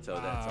site. So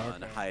that's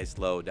on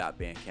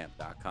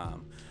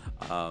highestlow.bandcamp.com.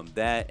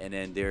 That, and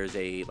then there's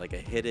a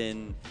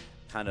hidden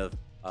kind of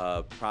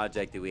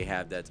project that we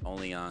have that's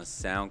only on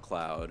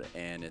SoundCloud,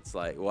 and it's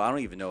like, well, I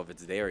don't even know if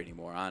it's there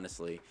anymore,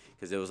 honestly,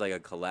 because it was like a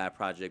collab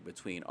project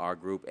between our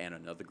group and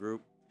another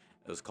group.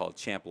 It was called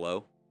Champ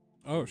Low.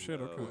 Oh shit,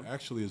 okay.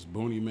 Actually, it's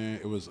Booney Man.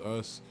 It was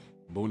us,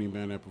 Booney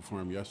Man, that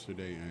performed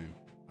yesterday, and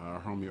our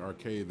homie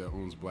Arcade that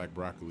owns Black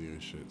Broccoli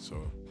and shit.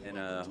 So and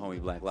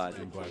homie Black Logic.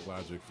 And Black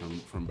Logic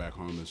from back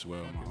home as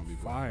well. My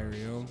homie Fire,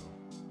 yo.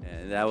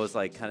 And that was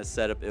like kind of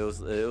set up. It was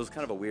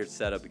kind of a weird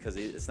setup because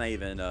it's not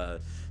even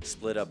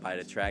split up by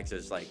the tracks.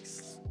 It's like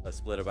a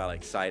split up by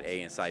like side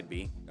A and side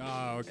B.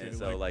 Oh, okay. And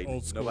so like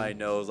nobody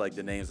knows like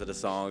the names of the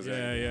songs or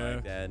anything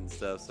like that and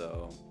stuff.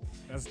 So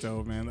that's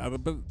dope, man.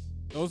 But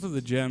those are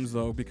the gems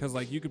though, because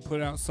like you could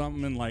put out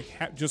something and like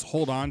just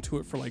hold on to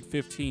it for like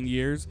 15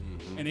 years,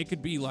 and it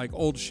could be like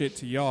old shit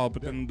to y'all,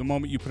 but then the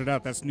moment you put it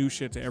out, that's new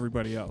shit to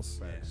everybody else.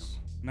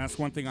 And that's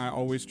one thing I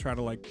always try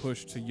to like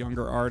push to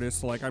younger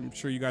artists. Like I'm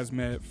sure you guys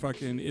met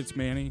fucking It's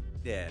Manny.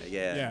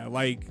 Yeah.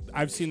 Like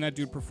I've seen that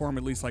dude perform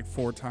at least like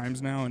 4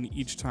 times now, and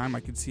each time I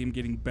could see him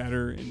getting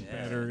better and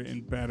better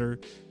and better.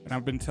 And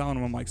I've been telling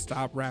him, I'm like,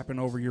 stop rapping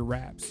over your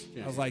raps.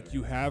 I was like,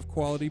 you have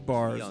quality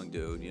bars. Young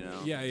dude, you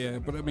know. Yeah.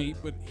 But I mean,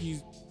 he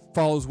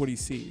follows what he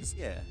sees.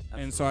 Yeah.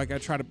 Absolutely. And so like I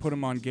try to put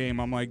him on game.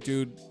 I'm like,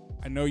 dude,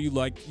 I know you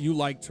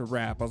like to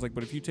rap. I was like,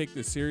 but if you take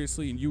this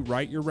seriously and you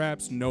write your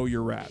raps, know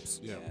your raps.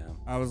 Yeah.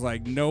 I was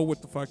like, know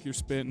what the fuck you're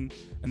spitting.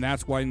 And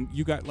that's why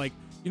you got like,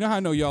 you know how I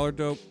know y'all are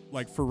dope?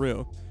 Like for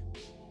real.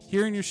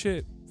 Hearing your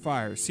shit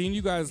fire. Seeing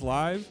you guys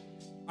live,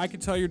 I can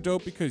tell you're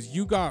dope because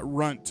you got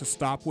Runt to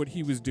stop what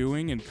he was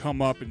doing and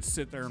come up and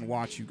sit there and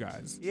watch you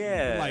guys.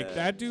 Yeah. Like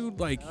that dude,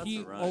 like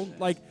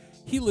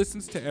he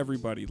listens to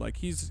everybody. Like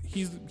he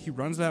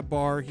runs that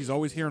bar. He's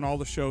always hearing all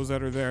the shows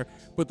that are there.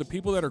 But the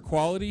people that are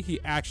quality, he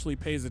actually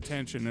pays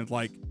attention and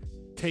like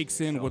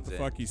takes in what the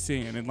fuck he's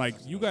seeing. And like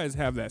you guys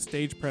have that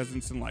stage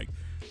presence and like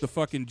the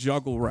fucking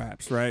juggle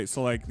raps, right?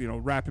 So like, you know,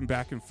 rapping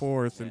back and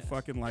forth and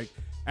fucking like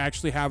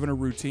actually having a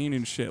routine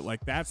and shit.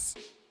 Like that's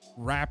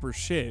rapper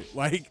shit.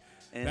 Like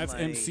and that's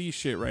like, MC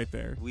shit right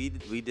there. We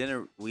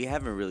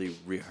haven't really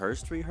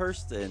rehearsed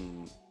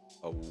in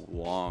a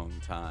long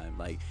time.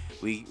 Like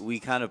we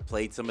kind of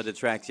played some of the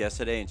tracks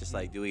yesterday and just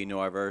like, do we know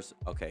our verse?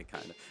 Okay,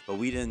 kind of. But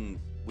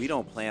we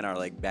don't plan our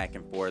like back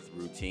and forth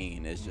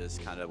routine. It's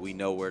just kind of we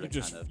know where to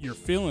kind of. You're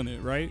feeling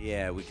it, right?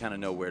 Yeah, we kind of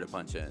know where to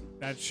punch in.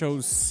 That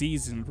shows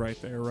seasoned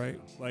right there, right?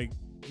 Like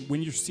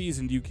when you're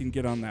seasoned, you can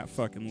get on that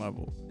fucking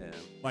level. Yeah.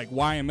 Like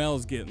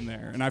YML's getting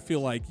there, and I feel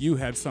like you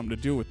had something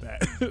to do with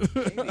that.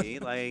 Maybe,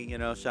 like, you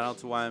know, shout out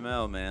to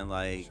YML, man.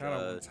 Like, shout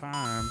out to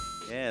time.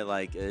 Yeah,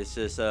 like it's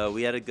just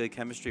we had a good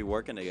chemistry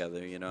working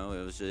together. You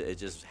know, it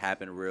just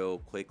happened real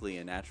quickly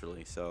and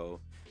naturally. So,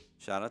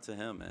 shout out to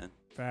him, man.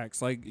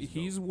 Facts. Like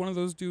he's one of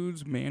those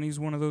dudes. Manny's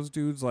one of those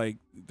dudes. Like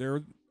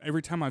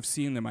every time I've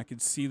seen them, I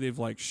could see they've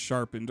like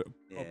sharpened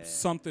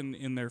something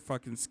in their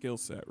fucking skill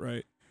set,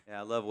 right? Yeah,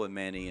 I love what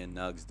Manny and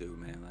Nugs do,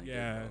 man. Like,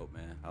 dope,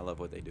 man. I love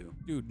what they do.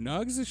 Dude,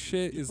 Nugs'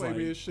 shit is like. He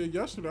played me his shit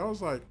yesterday. I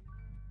was like,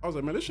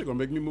 man, this shit gonna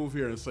make me move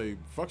here and say,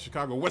 fuck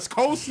Chicago, West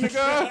Coast,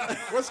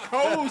 nigga, West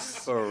Coast.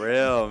 For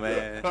real,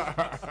 man.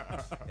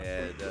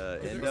 Yeah,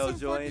 the Indo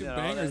joint and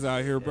bangers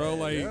out here, bro.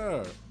 Yeah, like,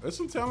 yeah, there's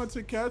some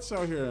talented cats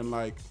out here, and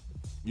like,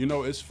 you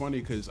know, it's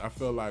funny because I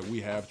feel like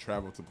we have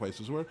traveled to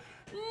places where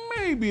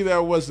maybe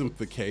that wasn't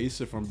the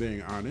case, if I'm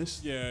being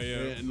honest. Yeah, yeah.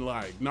 And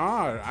like,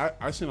 nah,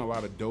 I seen a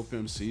lot of dope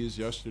MCs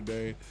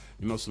yesterday.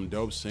 You know, some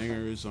dope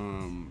singers.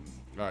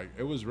 Like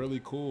it was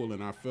really cool,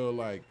 and I feel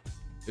like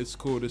it's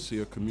cool to see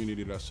a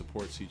community that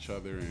supports each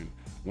other and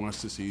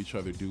wants to see each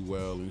other do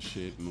well and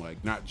shit, and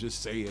like not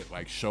just say it,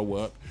 like show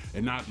up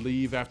and not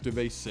leave after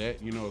they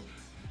set. You know,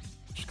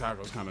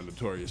 Chicago's kind of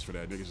notorious for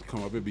that. Niggas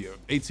come up, it'd be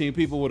 18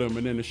 people with them,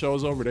 and then the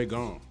show's over, they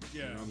gone.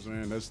 Yeah, you know what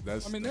I'm saying?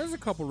 That's. I mean, there's a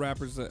couple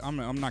rappers that I'm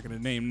not gonna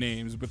name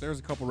names, but there's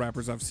a couple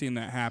rappers I've seen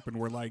that happen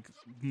where like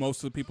most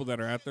of the people that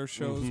are at their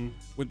shows,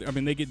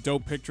 they get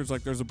dope pictures.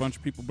 Like there's a bunch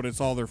of people, but it's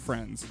all their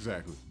friends.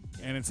 Exactly.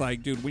 And it's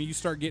like, dude, when you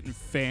start getting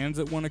fans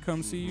that want to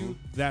come see you,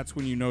 that's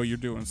when you know you're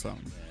doing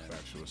something.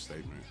 Factual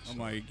statement. I'm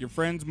like, your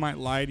friends might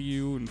lie to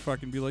you and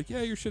fucking be like,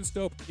 yeah, your shit's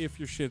dope if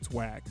your shit's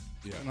whack.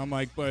 Yeah. And I'm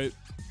like, but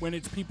when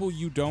it's people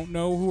you don't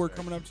know who are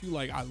coming up to you,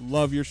 like, I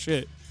love your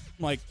shit.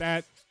 I'm like,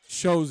 that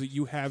shows that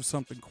you have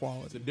something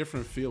quality. It's a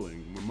different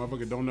feeling. When a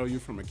motherfucker don't know you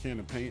from a can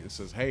of paint and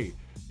says, hey,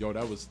 yo,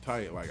 that was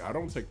tight. Like, I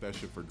don't take that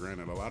shit for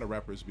granted. A lot of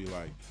rappers be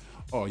like,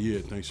 oh, yeah,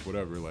 thanks,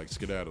 whatever, like,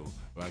 skedaddle.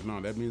 Like,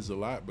 no, that means a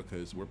lot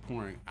because we're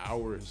pouring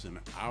hours and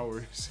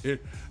hours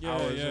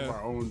of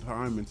our own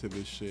time into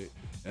this shit.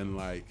 And,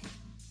 like,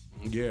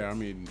 yeah, I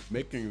mean,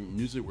 making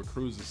music with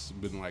Cruz has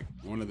been, like,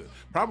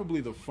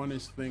 probably the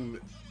funnest thing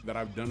that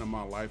I've done in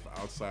my life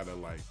outside of,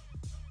 like,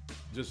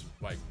 just,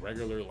 like,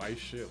 regular life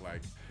shit.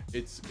 Like,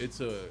 it's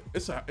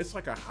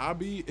like a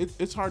hobby.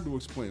 It's hard to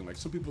explain. Like,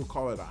 some people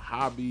call it a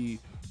hobby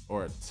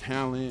or a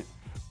talent.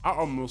 I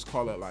almost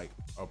call it, like,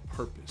 a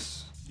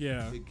purpose.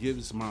 Yeah. It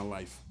gives my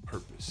life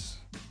purpose.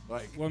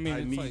 Like, well,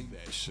 I need like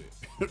that shit.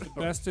 The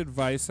best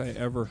advice I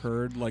ever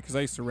heard, like, because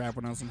I used to rap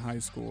when I was in high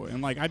school, and,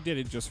 like, I did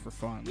it just for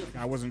fun. Like,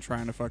 I wasn't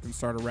trying to fucking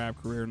start a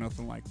rap career or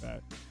nothing like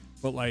that.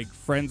 But, like,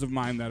 friends of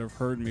mine that have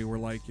heard me were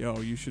like, yo,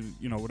 you should,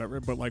 you know, whatever.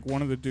 But, like,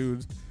 one of the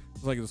dudes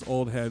was, like, this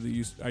old head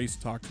that I used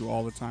to talk to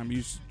all the time. He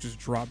used to just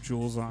drop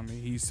jewels on me.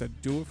 He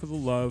said, do it for the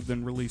love,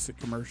 then release it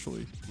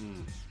commercially.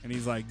 And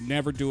he's like,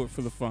 never do it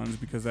for the funds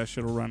because that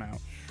shit will run out.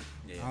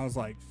 Yeah. I was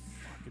like,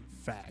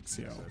 facts,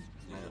 yo.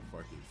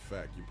 Motherfucking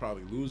fact. You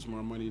probably lose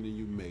more money than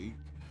you make.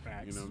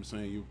 Facts. You know what I'm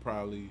saying? You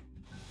probably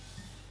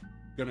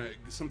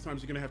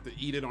sometimes you're gonna have to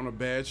eat it on a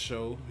bad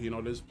show. You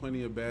know, there's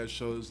plenty of bad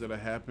shows that are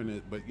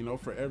happening, but you know,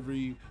 for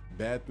every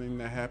bad thing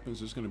that happens,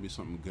 there's gonna be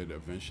something good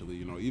eventually.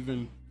 You know,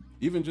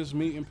 even just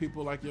meeting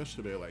people like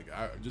yesterday, like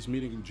just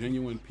meeting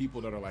genuine people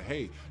that are like,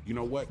 hey, you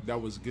know what?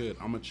 That was good.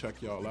 I'm gonna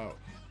check y'all out.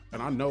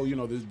 And I know, you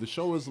know, the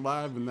show is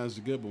live and that's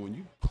good, but when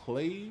you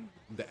play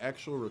the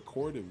actual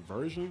recorded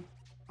version,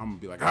 I'm gonna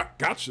be like, I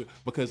gotcha,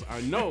 because I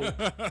know,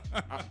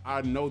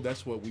 I know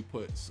that's what we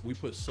put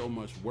so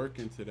much work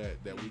into that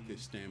we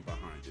could stand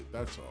behind it.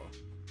 That's all.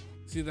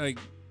 See, like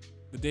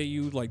the day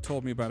you like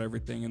told me about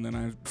everything, and then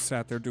I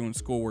sat there doing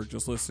schoolwork,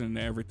 just listening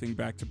to everything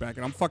back to back,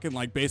 and I'm fucking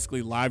like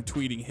basically live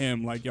tweeting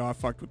him like, yo, I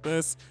fucked with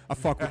this, I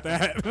fucked with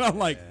that, and I'm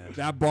like,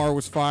 that bar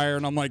was fire,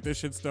 and I'm like, this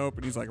shit's dope,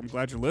 and he's like, I'm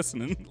glad you're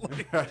listening.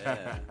 Like,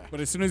 but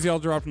as soon as y'all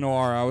dropped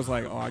Noir, I was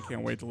like, oh, I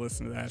can't wait to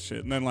listen to that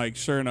shit. And then like,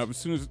 sure enough, as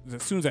soon as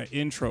that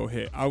intro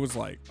hit, I was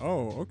like,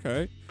 oh,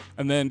 okay.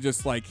 And then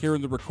just like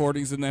hearing the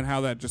recordings, and then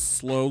how that just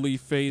slowly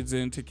fades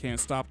into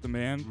Can't Stop the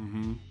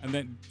Man, and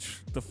then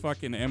the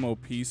fucking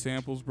MOP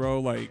samples,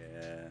 bro. Like,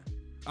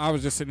 I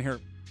was just sitting here.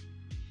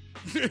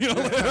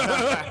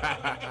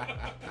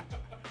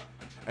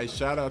 Hey,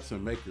 shout out to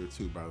Maker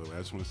too, by the way. I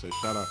just want to say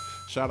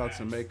shout out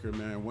to Maker,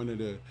 man. One of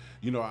the,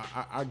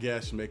 I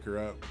gas Maker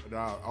up, but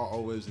I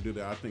always do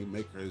that. I think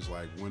Maker is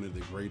like one of the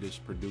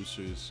greatest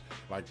producers,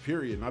 like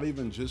period. Not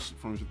even just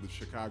from the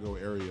Chicago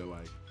area,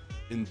 like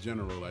in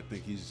general. I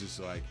think he's just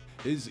like,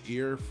 his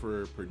ear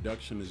for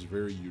production is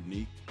very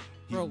unique.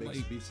 He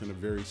makes beats in a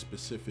very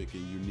specific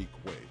and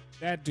unique way.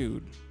 That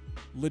dude,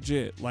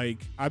 legit. Like,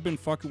 I've been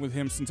fucking with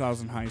him since I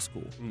was in high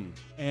school,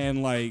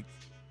 and like,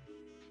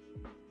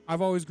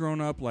 I've always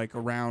grown up like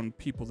around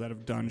people that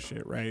have done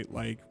shit, right?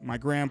 Like my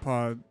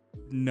grandpa,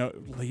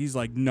 he's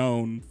like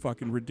known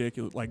fucking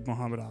ridiculous, like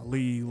Muhammad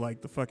Ali,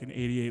 like the fucking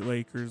 '88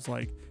 Lakers.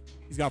 Like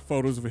he's got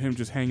photos of him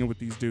just hanging with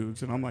these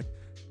dudes, and I'm like,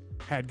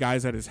 had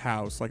guys at his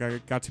house. Like I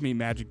got to meet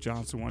Magic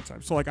Johnson one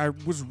time. So like I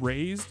was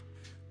raised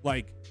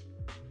like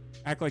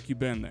act like you've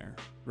been there,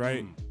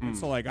 right? And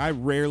so like I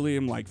rarely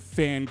am like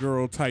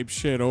fangirl type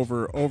shit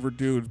over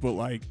dudes, but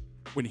like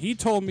when he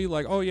told me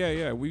like, oh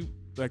yeah, we.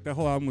 Like that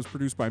whole album was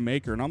produced by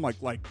Maker, and I'm like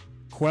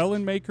Quell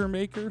and Maker.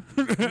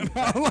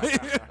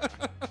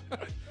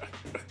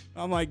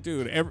 I'm like,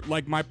 dude, I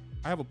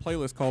have a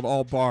playlist called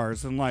All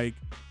Bars, and like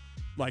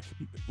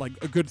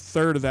a good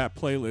third of that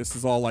playlist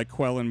is all like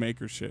Quell and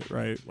Maker shit,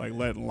 right? Like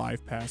letting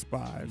life pass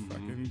by,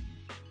 fucking.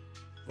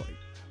 Like,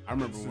 I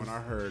remember when I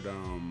heard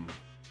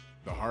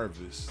The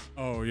Harvest.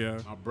 Oh yeah.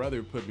 My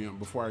brother put me on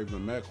before I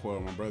even met Quell.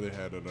 My brother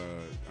had it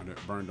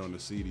burned on the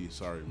CD.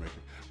 Sorry, Maker.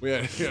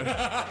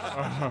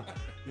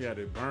 He had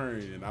it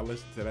burned, and I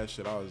listened to that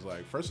shit. I was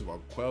like, first of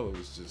all, Quell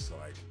was just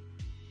like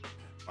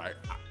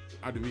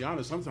I to be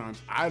honest,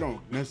 sometimes I don't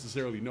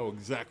necessarily know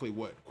exactly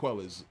what Quell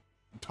is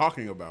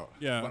talking about.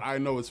 Yeah. But I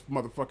know it's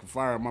motherfucking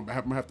fire. I'm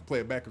gonna have to play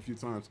it back a few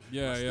times.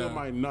 Yeah, I still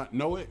might not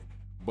know it,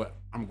 but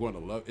I'm going to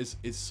love it.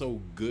 It's so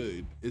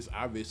good. It's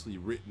obviously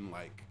written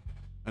like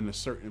in a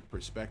certain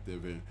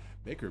perspective, and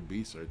Maker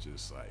beats are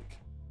just like,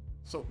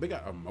 so they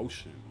got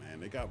emotion, man.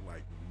 They got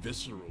like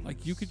visceral.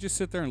 Like you could just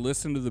sit there and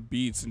listen to the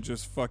beats and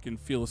just fucking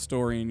feel a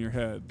story in your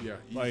head. Yeah.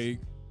 Like,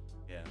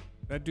 yeah,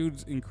 that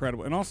dude's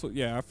incredible. And also,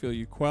 yeah, I feel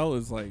you. Quell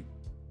is like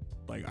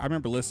I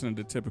remember listening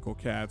to Typical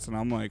Cats, and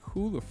I'm like,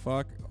 who the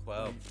fuck?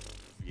 Quell,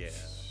 yeah.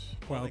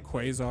 Quell,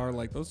 Quasar,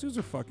 like those dudes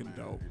are fucking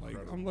dope. Like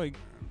I'm like,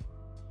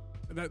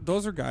 man.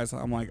 those are guys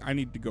I'm like, I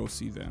need to go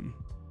see them.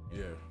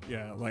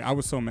 Yeah, like I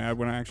was so mad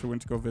when I actually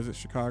went to go visit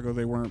Chicago.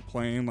 They weren't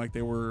playing, like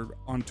they were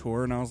on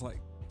tour, and I was like,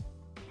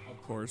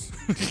 of course.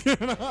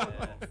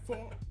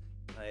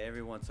 Like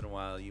every once in a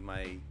while, you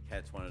might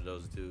catch one of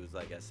those dudes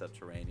like at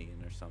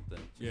Subterranean or something.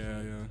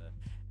 Yeah.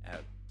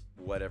 At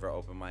whatever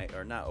open mic,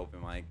 or not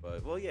open mic,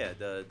 but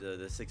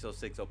the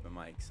 606 open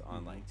mics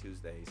on like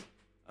Tuesdays.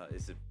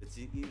 It's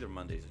either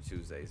Mondays or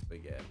Tuesdays,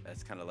 but yeah,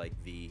 that's kind of like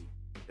the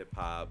hip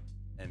hop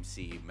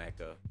MC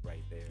mecca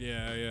right there.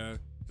 Yeah.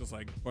 Just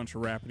like a bunch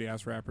of rapidy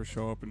ass rappers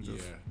show up and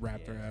just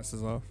rap their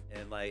asses off.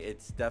 And like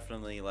it's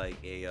definitely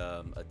like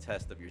a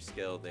test of your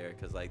skill there,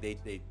 because like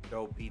they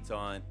throw beats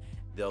on,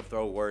 they'll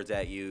throw words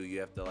at you.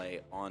 You have to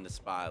like on the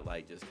spot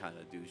like just kind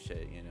of do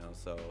shit,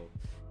 So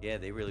yeah,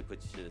 they really put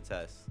you to the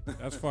test.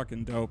 That's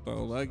fucking dope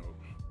though. Like,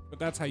 but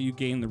that's how you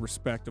gain the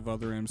respect of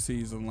other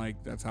MCs, and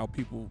like that's how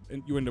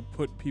you end up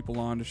putting people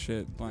on to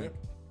shit. Like,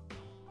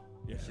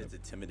 yeah, shit's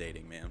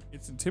intimidating, man.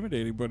 It's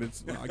intimidating, but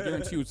I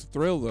guarantee you it's a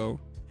thrill though.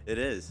 It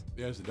is.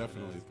 Yeah, it's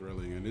definitely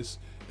thrilling, and it's.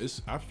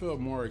 I feel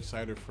more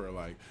excited for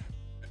like,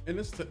 and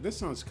this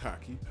sounds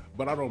cocky,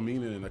 but I don't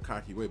mean it in a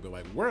cocky way. But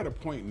like, we're at a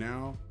point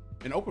now,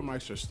 and open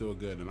mics are still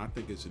good, and I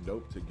think it's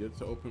dope to get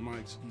to open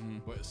mics.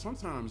 But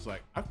sometimes,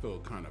 like, I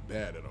feel kind of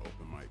bad at an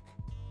open mic.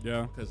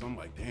 Yeah. Because I'm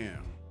like,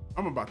 damn,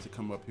 I'm about to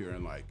come up here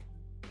and like,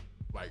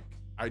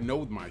 I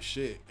know my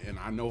shit, and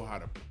I know how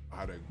to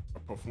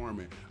perform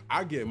it.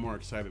 I get more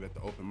excited at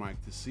the open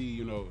mic to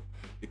see,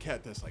 the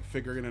cat that's like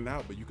figuring it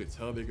out, but you could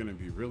tell they're gonna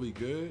be really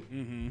good.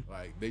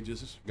 Like they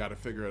just got to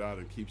figure it out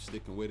and keep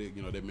sticking with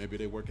it. Maybe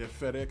they work at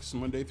FedEx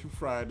Monday through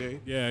Friday.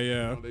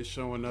 Yeah. They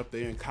showing up.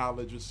 They in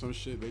college or some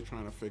shit. They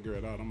trying to figure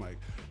it out. I'm like,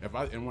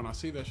 when I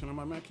see that shit, I'm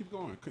like, man, keep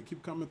going,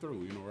 keep coming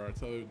through. Or I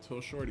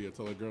tell Shorty, I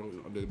tell a girl,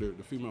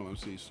 the female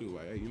MCs too,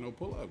 like, hey,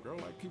 pull up, girl,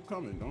 like keep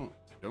coming.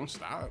 Don't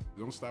stop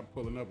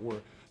pulling up,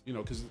 or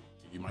because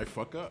you might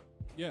fuck up.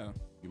 Yeah.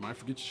 You might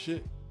forget your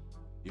shit.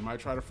 You might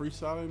try to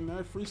freestyle, and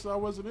that freestyle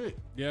wasn't it.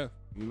 Yeah.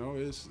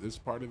 It's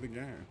part of the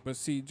game. But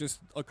see, just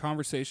a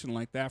conversation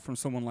like that from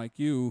someone like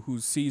you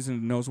who's seasoned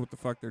and knows what the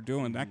fuck they're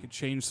doing, that could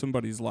change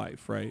somebody's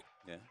life, right?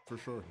 Yeah, for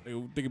sure.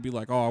 They could be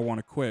like, oh, I want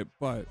to quit,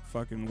 but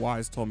fucking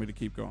Wise told me to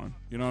keep going.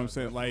 You know what I'm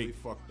saying? Like,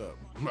 fucked up.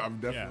 I've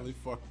definitely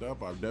fucked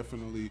up. I've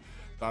definitely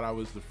thought I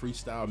was the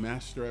freestyle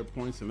master at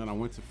points, and then I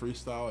went to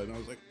freestyle, and I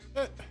was like,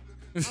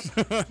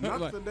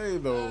 not today,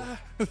 though.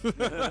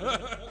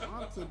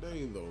 Not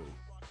today, though.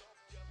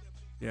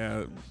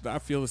 Yeah, I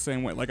feel the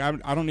same way. Like, I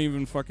don't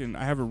even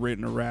I haven't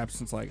written a rap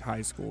since, like,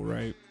 high school,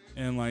 right?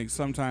 And, like,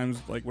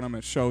 sometimes, like, when I'm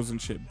at shows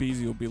and shit,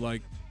 Beezy will be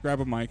like, grab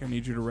a mic, I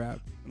need you to rap.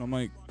 And I'm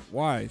like,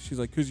 why? She's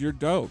like, because you're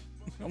dope.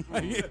 I'm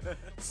like,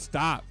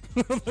 stop.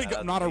 Like,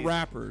 I'm not a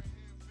rapper.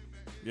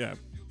 Yeah,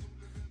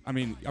 I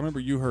mean, I remember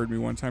you heard me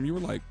one time. You were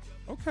like,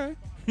 okay.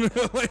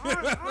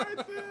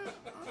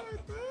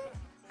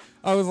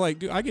 I was like,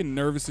 dude, I get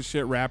nervous as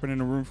shit rapping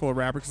in a room full of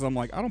rappers because I'm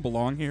like, I don't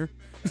belong here.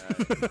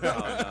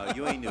 No,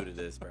 you ain't new to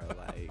this, bro.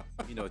 Like,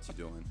 you know what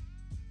you're doing.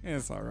 Yeah,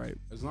 it's all right.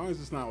 As long as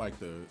it's not like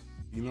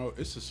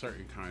it's a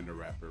certain kind of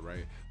rapper,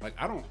 right? Like,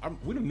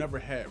 we've never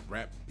had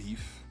rap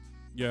beef.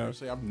 Yeah. I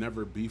say I've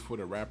never beefed with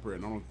a rapper,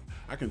 and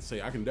I can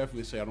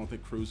definitely say I don't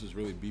think Cruz is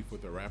really beef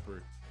with a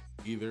rapper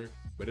either,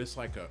 but it's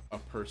like a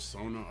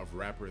persona of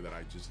rapper that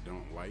I just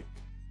don't like.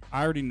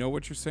 I already know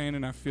what you're saying,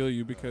 and I feel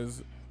you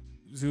because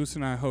Zeus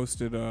and I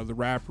hosted the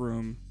rap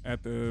room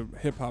at the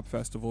hip hop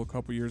festival a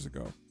couple years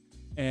ago,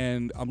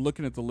 and I'm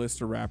looking at the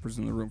list of rappers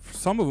in the room.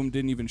 Some of them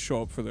didn't even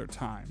show up for their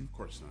time. Of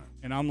course not.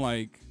 And I'm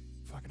like,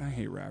 fucking, I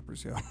hate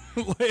rappers, yo.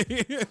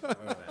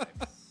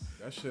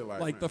 That shit,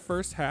 like man. The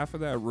first half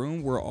of that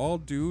room were all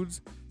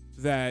dudes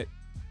that.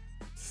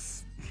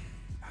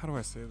 How do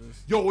I say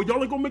this? Yo,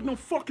 y'all ain't gonna make no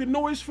fucking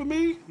noise for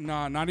me?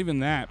 Nah, not even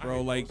that,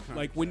 bro. Like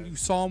when you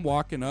saw them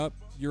walking up,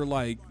 you're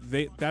like,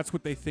 that's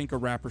what they think a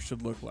rapper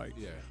should look like.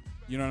 Yeah.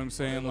 You know what I'm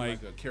saying?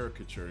 Like a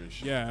caricature and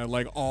shit. Yeah,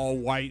 like all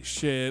white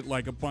shit,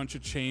 like a bunch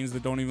of chains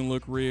that don't even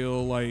look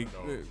real. Like,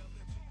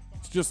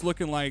 it's just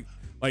looking like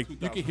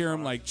you can hear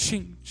them like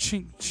chink,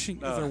 chink,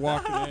 chink as they're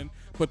walking in,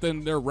 but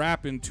then they're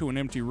rapping to an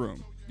empty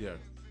room. Yeah.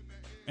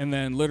 And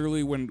then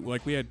literally when,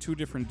 like, we had two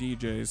different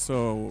DJs,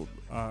 so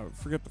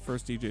forget the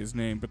first DJ's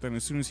name, but then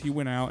as soon as he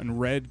went out and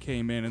Red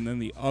came in, and then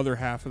the other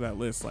half of that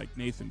list, like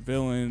Nathan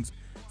Villains,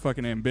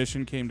 fucking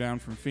Ambition came down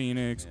from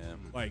Phoenix,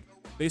 like,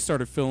 they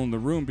started filling the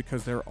room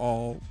because they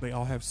all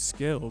have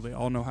skill. They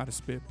all know how to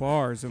spit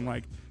bars, and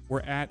like,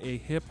 we're at a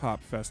hip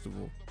hop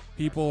festival.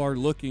 People are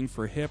looking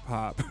for hip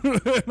hop.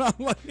 And I'm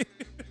like,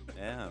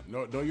 yeah.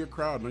 Know your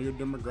crowd, know your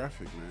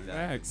demographic, man.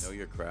 Facts. Know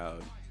your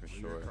crowd. For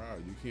sure.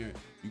 Crowd.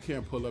 You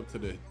can't pull up to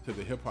the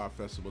hip hop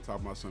festival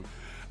talking about some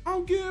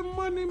I'm getting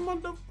money,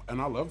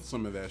 and I love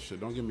some of that shit.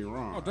 Don't get me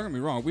wrong. Oh, don't get me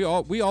wrong. We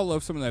all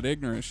love some of that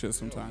ignorant shit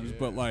sometimes,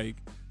 but like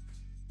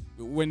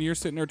when you're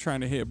sitting there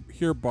trying to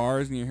hear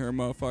bars and you hear a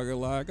motherfucker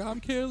like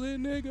I'm killing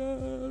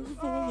niggas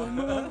for the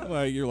money,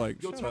 like you're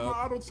like, yo, turn my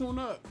auto tune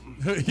up.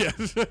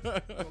 Yes.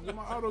 Get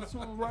my auto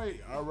tune right.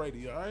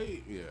 Alrighty, all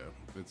right. Yeah,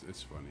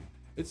 it's funny.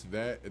 It's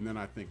that, and then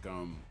I think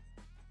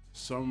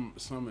some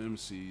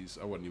MCs,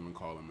 I wouldn't even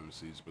call them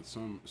MCs, but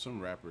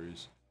some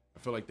rappers, I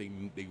feel like they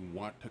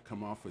want to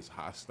come off as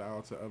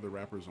hostile to other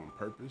rappers on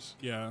purpose.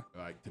 Yeah.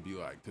 Like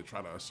to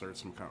try to assert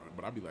some kind of,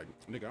 but I'd be like,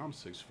 nigga, I'm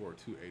 6'4",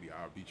 280,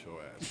 I'll beat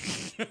your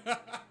ass.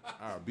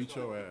 I'll beat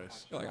your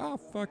ass. You're like, oh,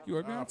 fuck you.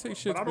 I mean, I'll take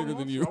shit's bigger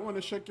than you. I want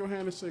to shake your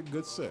hand and say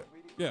good set.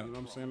 Yeah. You know what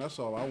I'm saying? That's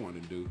all I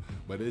want to do.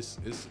 But it's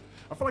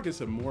I feel like it's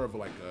more of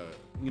like a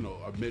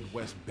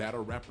Midwest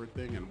battle rapper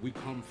thing, and we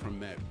come from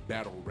that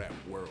battle rap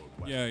world.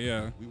 Like,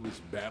 yeah. We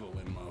was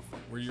battling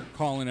motherfuckers. Where you're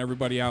calling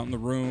everybody out in the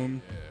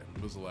room. Yeah,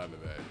 there was a lot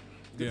of that.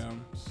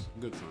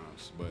 Good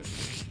times. But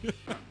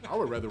I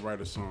would rather write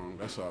a song.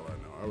 That's all I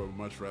know. I would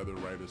much rather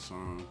write a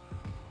song.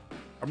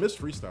 I miss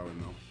freestyling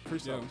though.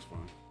 Freestyling is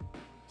fun.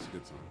 It's a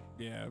good time.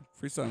 Yeah,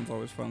 freestyling's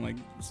always fun. Like,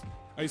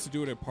 I used to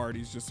do it at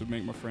parties just to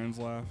make my friends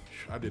laugh.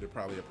 I did it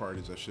probably at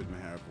parties I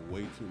shouldn't have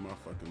way too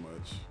motherfucking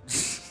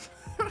much.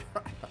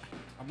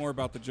 I'm more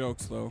about the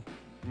jokes though.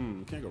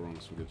 You can't go wrong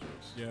with some good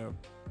jokes. Yeah.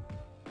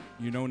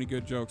 You know any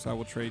good jokes, I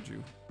will trade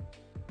you.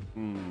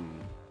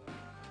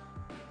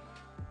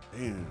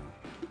 Damn.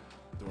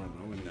 Do I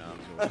know any good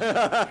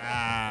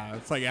jokes?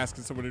 It's like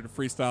asking somebody to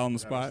freestyle on the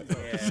spot.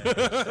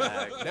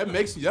 Yeah,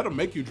 That'll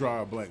make you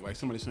draw a blank. Like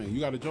somebody saying, you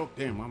got a joke?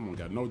 Damn, I don't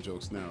got no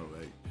jokes now.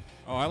 Like,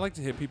 oh, I like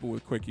to hit people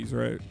with quickies,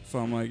 right? So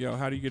I'm like, yo,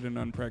 how do you get a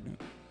nun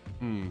pregnant?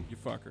 You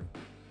fuck her.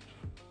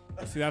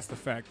 See, that's the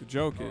fact. The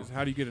joke is,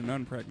 how do you get a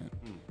nun pregnant?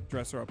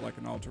 Dress her up like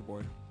an altar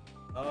boy.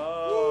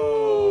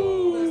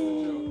 Oh.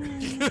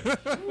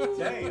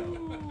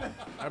 Damn.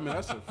 I mean,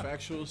 that's a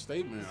factual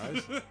statement.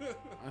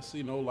 I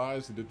see no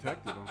lies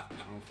detected,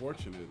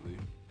 unfortunately.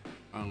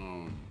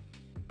 I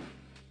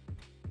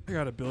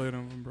got a billion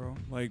of them, bro.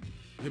 Like,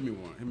 hit me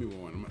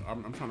one.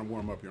 I'm trying to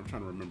warm up here. I'm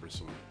trying to remember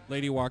some.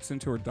 Lady walks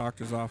into her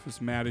doctor's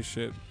office mad as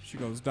shit. She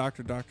goes,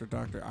 doctor,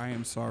 I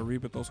am sorry,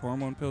 but those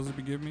hormone pills you've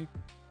been giving me,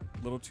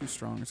 a little too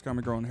strong. It's got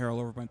me growing hair all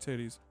over my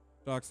titties.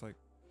 Doc's like,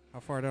 how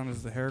far down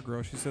does the hair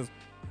grow? She says,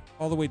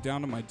 all the way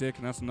down to my dick,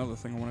 and that's another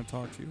thing I want to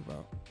talk to you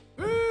about.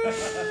 All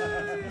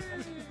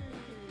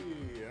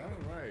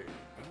right.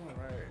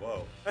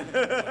 Whoa.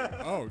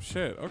 Oh,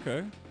 shit.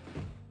 Okay.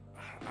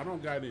 I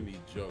don't got any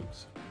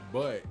jokes,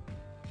 but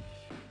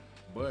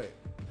there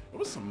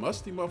was some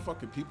musty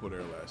motherfucking people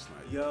there last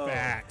night. Yo.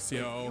 Facts,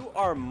 yo. If you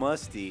are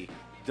musty,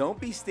 don't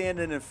be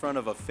standing in front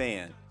of a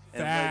fan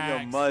and let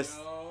your must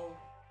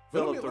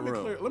fill up the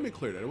room. Let me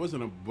clear that. It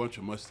wasn't a bunch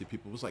of musty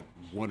people. It was like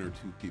one or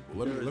two people.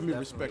 Let me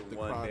respect the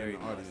crowd and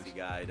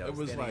the audience. It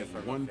was like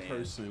one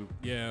person.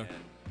 Yeah.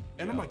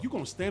 And I'm like, you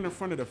gonna stand in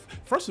front of the?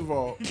 First of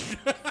all,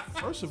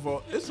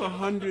 it's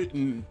 100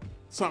 and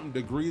something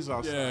degrees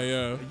outside.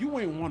 Yeah. You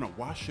ain't want to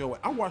wash your.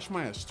 I washed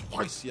my ass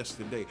twice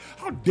yesterday.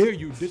 How dare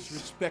you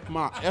disrespect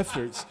my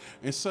efforts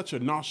in such a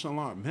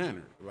nonchalant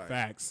manner? Like,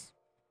 Facts.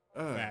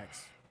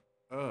 Facts.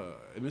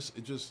 And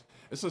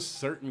it's a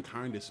certain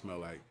kind of smell.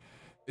 Like,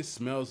 it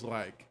smells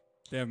like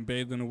They haven't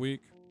bathed in a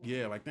week.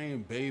 Yeah, like they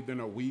ain't bathed in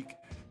a week,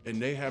 and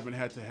they haven't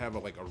had to have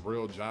a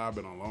real job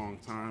in a long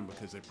time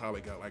because they probably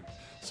got like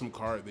some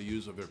card they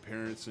use of their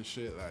parents and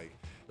shit.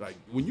 Like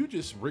when you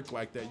just rick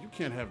like that, you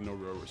can't have no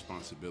real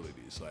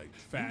responsibilities. Like,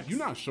 Facts. You're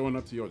not showing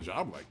up to your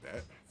job like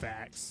that.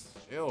 Facts.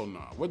 Hell no.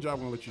 What job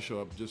gonna let you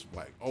show up just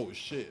like, oh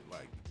shit,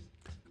 like?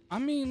 I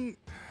mean,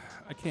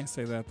 I can't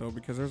say that though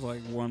because there's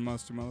like one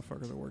musty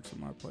motherfucker that works at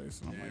my place,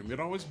 and I'm Damn, like, it'd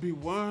always be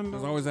one.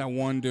 there's always that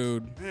one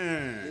dude.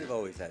 Man. We've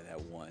always had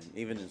that one,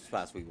 even in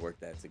spots we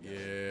worked at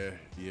together.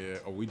 Yeah.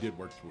 Oh, we did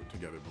work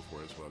together before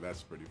as well.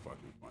 That's pretty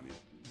fucking funny.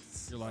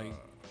 You're like,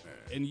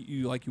 and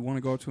you want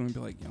to go up to him and be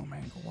like, yo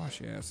man, go wash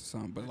your ass or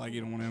something, but like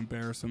you don't want to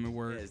embarrass him at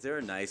work. Yeah, is there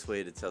a nice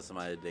way to tell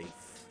somebody they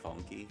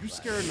funky? You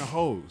scaring the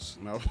hoes.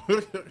 No.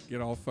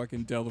 Get all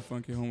fucking Del the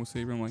Funky Homo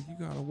Savior. I'm like, you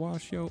gotta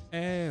wash your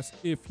ass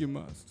if you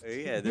must.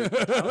 Yeah, I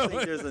don't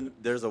think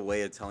there's a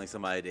way of telling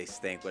somebody they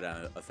stink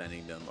without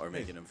offending them or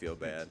making them feel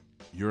bad.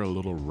 You're a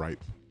little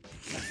ripe.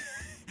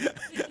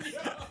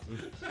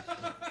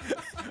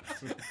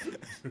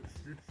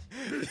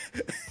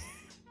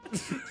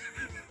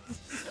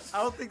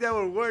 I don't think that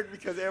would work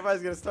because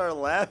everybody's gonna start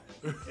laughing.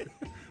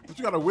 But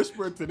you gotta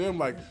whisper it to them,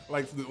 like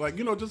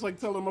just like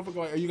tell them, motherfucker,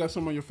 like, hey, you got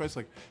something on your face,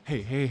 like,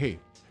 hey,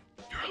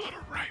 you're a little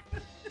ripe.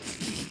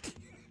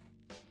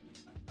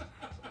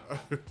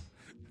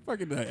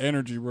 Fucking that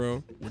energy,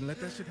 bro. Wouldn't let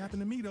that shit happen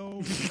to me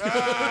though.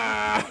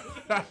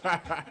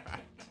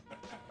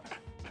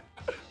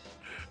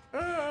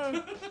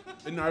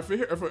 And now, if a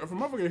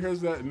motherfucker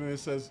hears that and then it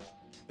says,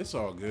 it's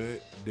all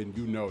good, then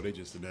you know they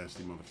just a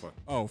nasty motherfucker.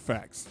 Oh,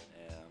 facts.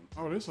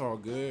 Oh, it's all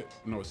good.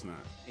 No, it's not.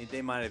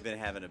 They might have been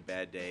having a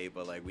bad day,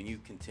 but like when you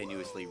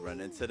continuously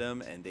run into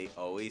them and they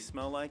always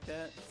smell like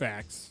that,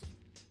 Facts.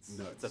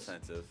 it's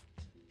offensive.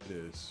 It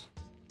is.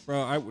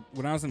 Bro,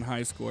 when I was in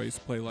high school, I used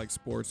to play like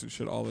sports and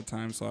shit all the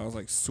time, so I was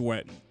like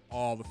sweating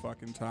all the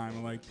fucking time.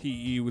 And like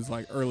PE was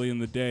like early in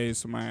the day,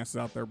 so my ass is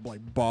out there like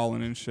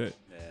balling and shit.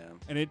 Yeah.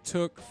 And it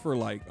took for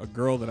like a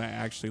girl that I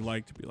actually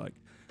liked to be like,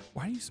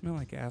 why do you smell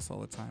like ass all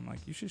the time? Like,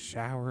 you should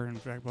shower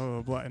and blah,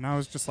 blah, blah. And I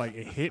was just like,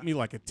 it hit me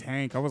like a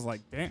tank. I was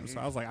like, damn. So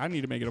I was like, I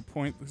need to make it a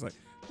point. It's like,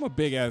 I'm a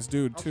big ass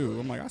dude too.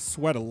 I'm like, I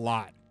sweat a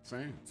lot.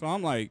 Same. So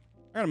I'm like,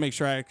 I gotta make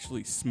sure I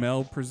actually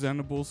smell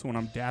presentable. So when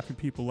I'm dapping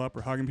people up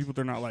or hugging people,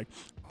 they're not like,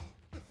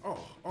 Oh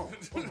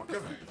my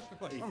god.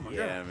 Oh my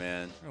Yeah, god.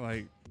 man. they're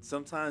like,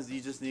 Sometimes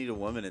you just need a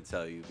woman to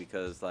tell you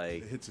because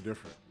like It hits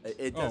different.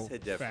 it does Oh,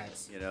 hit different.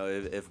 facts. You know,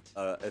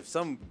 if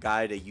some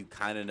guy that you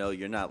kind of know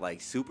you're not like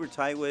super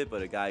tight with,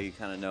 but a guy you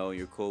kind of know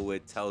you're cool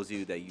with tells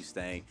you that you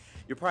stink,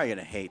 you're probably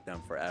gonna hate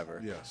them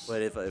forever. Yes.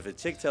 But if a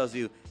chick tells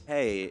you,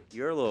 hey,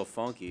 you're a little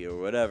funky or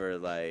whatever,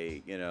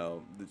 like you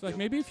know, it's like,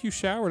 maybe if you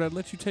showered, I'd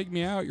let you take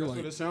me out. You're That's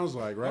what like, it sounds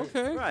like, right?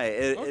 okay. right,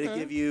 it'll Okay.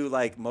 give you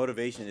like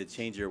motivation to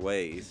change your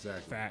ways.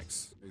 Exactly.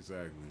 Facts.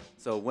 Exactly.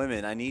 So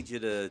women, I need you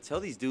to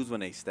tell these dudes when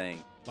they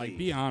stink. Like, please.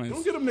 be honest.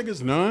 Don't get them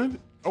niggas none.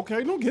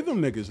 Okay, don't give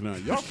them niggas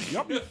none.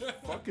 Y'all be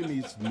fucking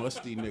these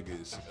musty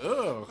niggas.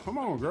 Ugh, come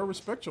on, girl,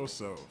 respect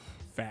yourself.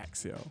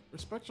 Facts, yo.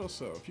 Respect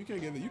yourself. You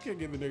can't give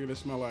the nigga that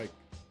smell like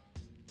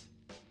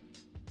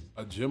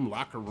a gym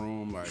locker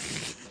room. Like,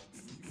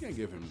 you can't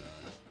give him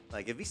none.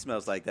 Like if he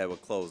smells like that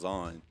with clothes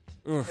on,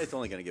 Ugh. it's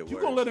only gonna get You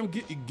worse. gonna let him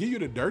give you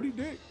the dirty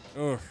dick?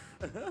 Ugh.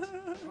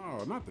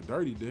 Oh, not the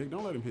dirty dick.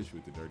 Don't let him hit you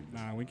with the dirty dick.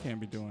 Nah, we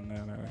can't be doing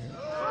that out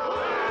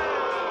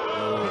here.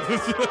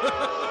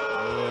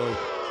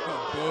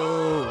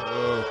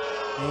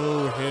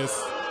 Oh, hiss.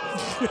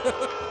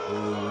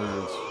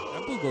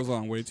 That blue goes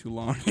on way too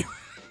long.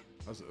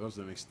 That was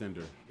an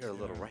extender. You're a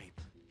little ripe.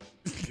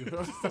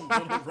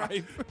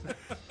 Right?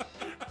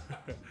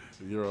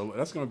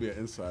 That's gonna be an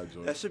inside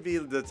joke. That should be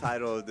the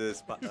title of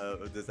this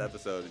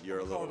episode. You're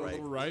a little ripe.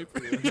 Ripe.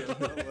 You're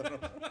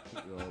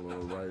a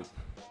little ripe.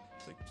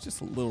 It's like,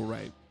 just a little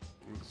ripe.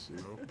 Let's see.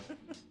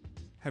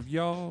 Have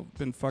y'all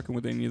been fucking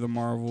with any of the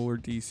Marvel or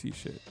DC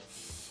shit?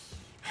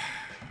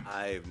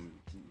 I'm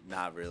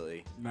not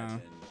really. Nah.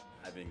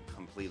 I've been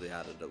completely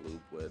out of the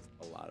loop with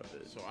a lot of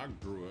it. So I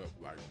grew up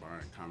like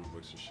buying comic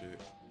books and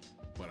shit.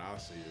 But I'll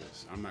say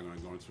this, I'm not gonna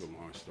go into a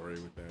long story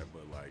with that,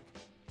 but like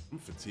I'm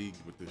fatigued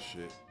with this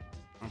shit.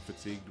 I'm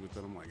fatigued with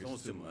it. I'm like, it's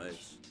Almost too too much.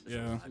 much.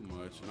 Yeah. Too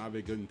much. And I've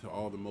been getting to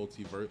all the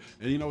multiverse.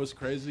 And you know what's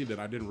crazy that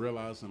I didn't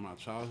realize in my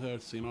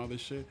childhood, seeing all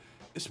this shit?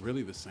 It's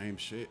really the same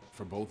shit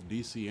for both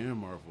DC and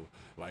Marvel.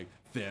 Like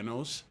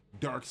Thanos,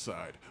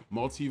 Darkseid,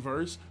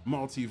 multiverse.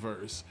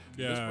 This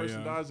Yeah, person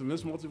yeah. dies in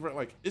this multiverse.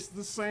 Like, it's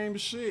the same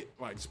shit.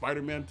 Like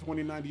Spider-Man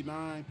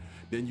 2099.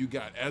 Then you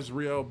got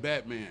Azrael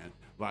Batman.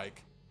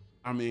 Like,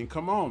 I mean,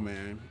 come on,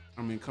 man.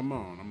 Come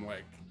on. I'm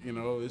like, you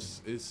know,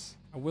 it's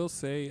I will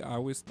say, I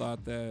always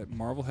thought that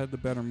Marvel had the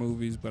better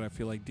movies, but I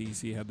feel like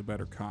DC had the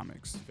better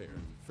comics.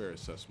 fair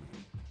assessment.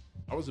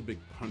 I was a big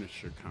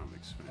Punisher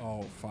comics fan.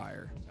 Oh,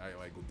 fire. I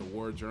like with the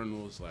war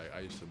journals, like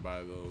I used to buy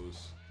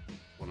those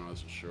when I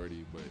was a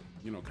shorty, but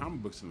you know,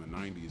 comic books in the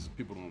 90s,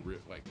 people don't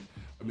like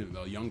I mean,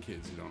 the young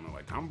kids who don't know,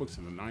 like comic books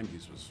in the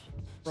 90s was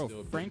Bro,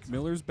 still Frank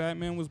Miller's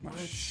Batman was my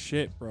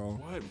shit, bro.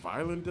 What?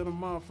 Violent than a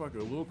motherfucker.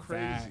 A little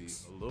crazy.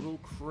 Facts. A little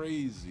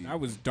crazy. That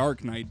was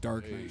Dark Knight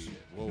Hey, shit.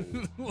 whoa.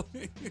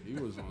 He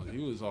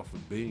was off the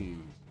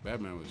beam.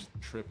 Batman was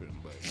tripping,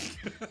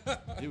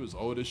 but he was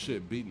old as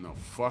shit, beating the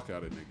fuck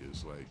out of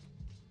niggas. Like,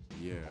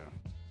 yeah.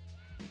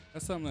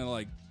 That's something that,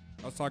 like,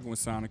 I was talking with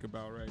Sonic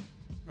about, right?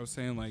 I was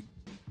saying, like,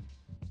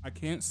 I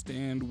can't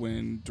stand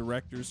when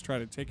directors try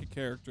to take a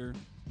character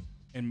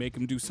and make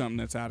him do something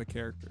that's out of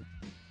character.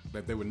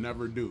 That they would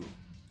never do.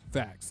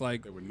 Facts.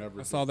 Like, They would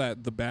never I saw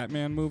that the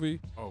Batman movie.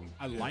 Oh,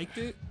 I liked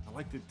it. I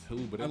liked it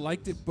too, but I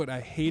liked it, but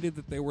I hated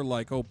that they were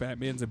like, "Oh,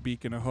 Batman's a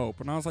beacon of hope,"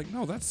 and I was like,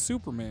 "No, that's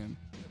Superman."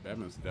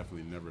 Batman's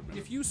definitely never been.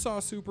 If you saw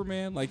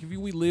Superman, like we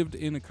lived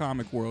in a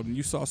comic world and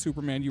you saw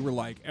Superman, you were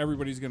like,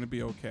 everybody's gonna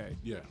be okay.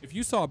 Yeah. If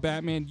you saw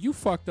Batman, you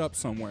fucked up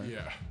somewhere.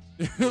 Yeah.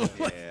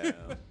 Yeah.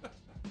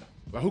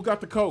 Like, who got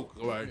the coke?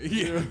 Like,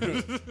 yeah.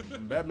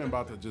 Batman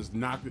about to just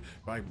knock it.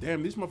 Like,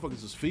 damn, these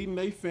motherfuckers is feeding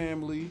their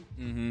family.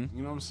 Mm-hmm.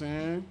 You know what I'm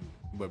saying?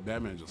 But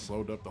Batman just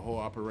slowed up the whole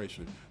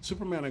operation.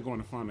 Superman ain't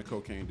going to find the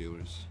cocaine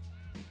dealers.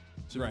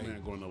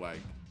 Superman going to, like,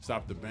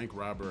 stop the bank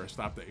robber or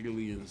stop the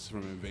aliens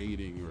from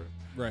invading or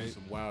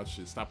some wild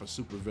shit. Stop a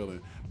supervillain.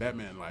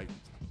 Batman, like,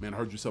 man, I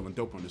heard you selling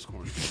dope on this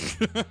corner.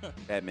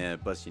 Batman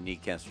bust your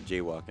kneecaps for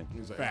jaywalking.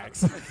 He's like,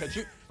 Facts. If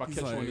I catch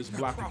you on this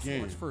block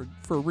again. For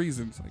a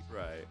reason. It's like,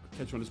 Right.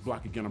 Catch you on this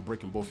block again, I'm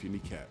breaking both your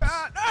kneecaps.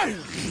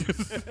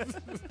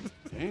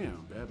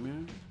 Damn,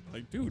 Batman.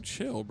 like, dude,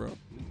 chill, bro.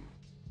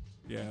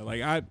 Yeah,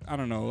 like I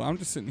don't know. I'm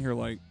just sitting here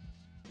like,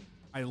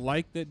 I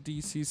like that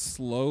DC's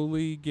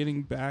slowly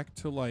getting back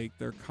to like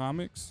their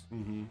comics.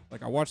 Mm-hmm.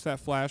 Like I watched that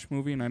Flash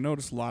movie and I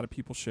noticed a lot of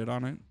people shit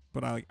on it,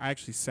 but I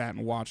actually sat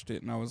and watched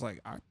it and I was like,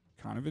 I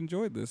kind of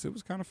enjoyed this. It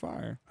was kind of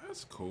fire.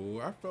 That's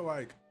cool. I feel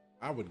like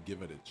I would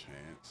give it a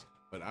chance,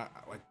 but I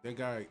like that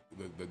guy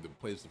that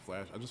plays the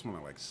Flash. I just want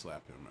to like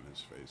slap him in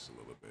his face a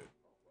little bit.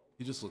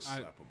 He just looks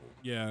slappable.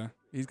 Yeah,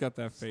 he's got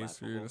that face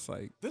where you're just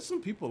like. There's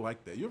some people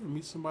like that. You ever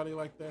meet somebody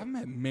like that? I've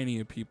met many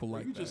of people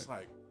like you that. just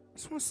like. I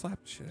just want to slap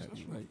the shit out of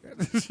you.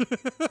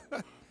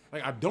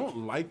 Like I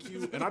don't like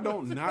you, and I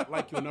don't not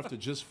like you enough to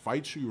just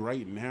fight you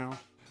right now.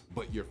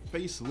 But your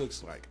face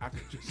looks like I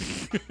could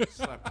just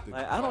slap the.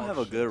 Like, I don't have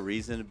a good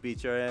reason to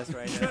beat your ass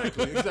right now.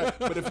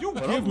 Exactly. But if you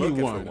But give I'm me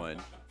looking one, for one.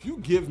 if you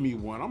give me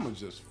one, I'm gonna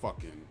just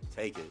fucking.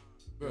 Take it.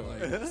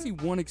 Like, I see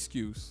one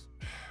excuse.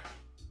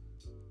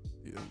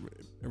 Yeah,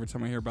 every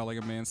time I hear about like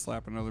a man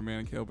slapping another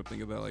man in kill, but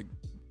think of that like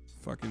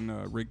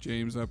fucking Rick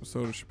James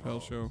episode of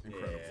Chappelle Show.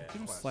 Incredible. You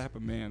don't slap a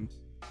man.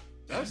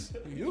 That's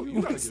You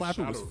gotta gotta get slap it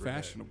shot was over that.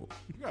 fashionable.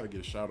 You gotta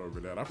get shot over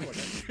that. I feel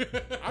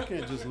like I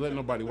can't just let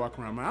nobody walk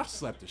around. Man, I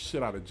slapped the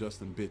shit out of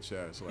Justin bitch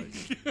ass.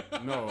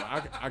 Like, no,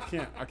 I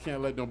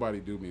can't let nobody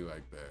do me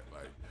like that.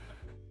 Like,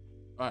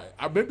 all right,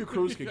 I maybe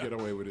Cruz could get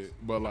away with it,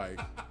 but like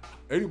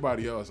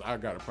anybody else, I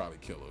gotta probably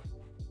kill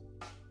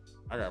her.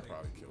 I gotta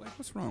probably kill her. Like,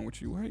 what's wrong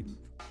with you? Wait.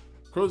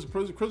 Cruz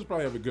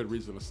probably have a good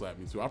reason to slap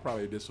me too. I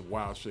probably did some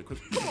wild shit. Cruz,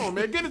 come on,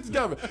 man, get it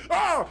together.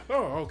 Oh,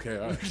 okay.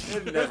 All right.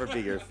 It'd never be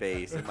your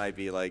face. It might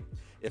be like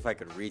if I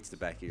could reach the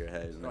back of your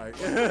head. Like,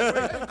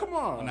 hey, come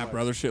on. On that Like,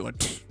 brother shit,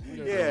 like,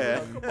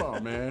 Yeah. Come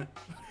on, man.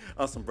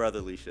 On some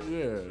brotherly shit.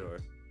 Yeah. Sure.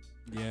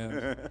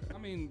 yeah. I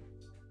mean,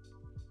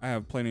 I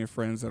have plenty of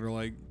friends that are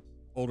like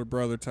older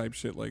brother type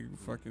shit. Like,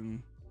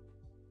 fucking,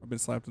 I've been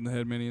slapped in the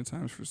head many a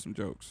times for some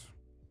jokes.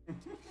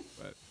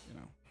 But, you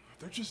know.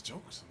 They're just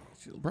jokes.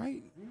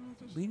 Right?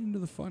 Lean into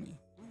the funny.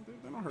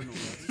 They don't hurt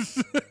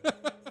nobody.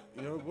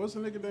 You know, what's the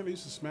nigga that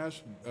used to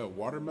smash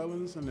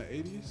watermelons in the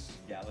 80s?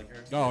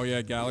 Gallagher. Oh, yeah,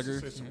 He Gallagher.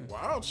 used to say some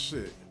wild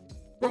shit.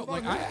 Bro,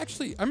 like, I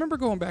remember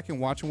going back and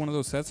watching one of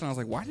those sets, and I was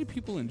like, why did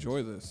people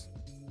enjoy this?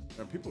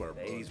 And people are.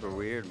 The 80s were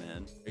weird,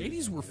 man.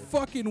 80s were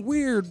fucking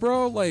weird,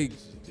 bro. Like,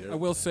 Yeah. I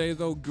will say,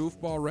 though,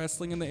 goofball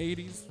wrestling in the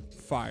 80s,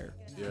 fire.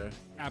 Yeah.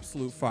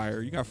 Absolute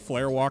fire. You got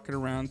Flair walking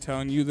around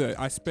telling you that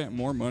I spent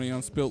more money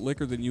on spilt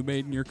liquor than you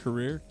made in your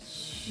career.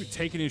 You're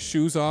taking his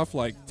shoes off,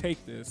 like,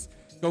 take this.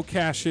 Go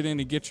cash it in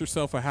and get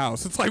yourself a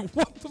house. It's like,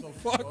 what the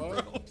fuck,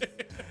 bro?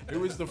 He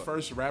was the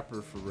first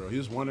rapper for real. He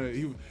was one of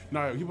he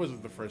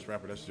wasn't the first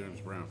rapper. That's James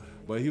Brown.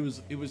 But he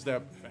was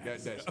that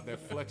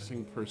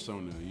flexing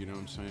persona. You know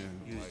what I'm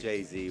saying? He was Like,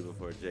 Jay-Z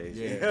before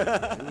Jay-Z.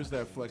 Yeah, he was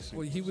that flexing.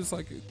 Well, he was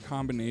like a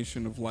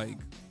combination of like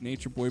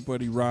Nature Boy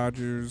Buddy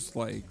Rogers,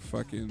 like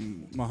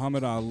fucking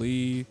Muhammad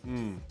Ali,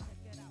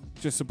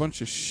 just a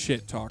bunch of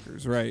shit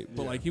talkers, right?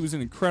 But Yeah. like he was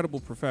an incredible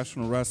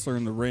professional wrestler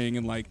in the ring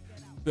and like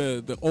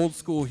the old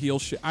school heel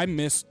shit. I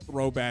miss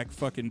throwback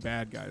fucking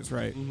bad guys,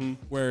 right?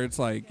 Where it's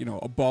like, you know,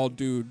 a bald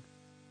dude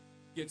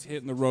gets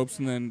hit in the ropes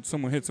and then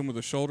someone hits him with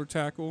a shoulder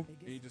tackle.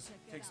 And he just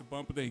takes a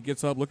bump and then he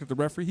gets up, look at the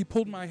referee. He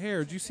pulled my hair.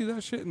 Did you see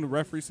that shit? And the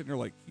referee sitting there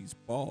like, he's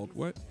bald.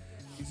 What?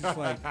 He's just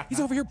like, he's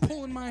over here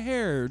pulling my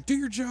hair. Do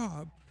your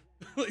job.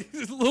 Like,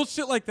 just little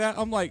shit like that.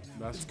 I'm like,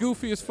 it's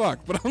goofy as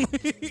fuck. But I'm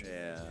like,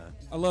 Yeah.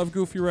 I love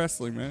goofy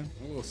wrestling, man.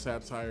 A little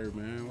satire,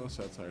 man. A little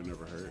satire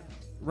never hurt.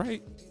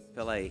 Right?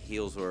 feel like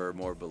heels were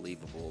more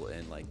believable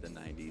in like the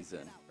 90s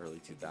and early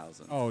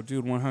 2000s. Oh,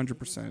 dude,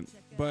 100%.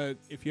 But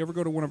if you ever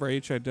go to one of our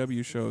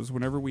HIW shows,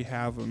 whenever we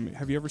have them,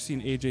 have you ever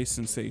seen AJ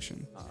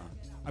Sensation?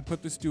 I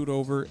put this dude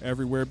over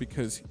everywhere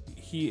because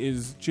he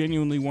is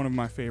genuinely one of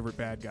my favorite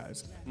bad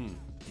guys.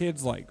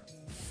 Kid's like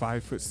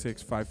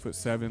 5'6",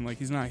 5'7", like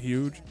he's not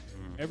huge.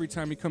 Every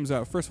time he comes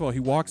out, first of all, he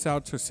walks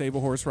out to save a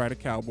horse, ride a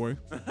cowboy.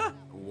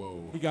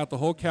 Whoa. He got the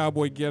whole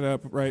cowboy get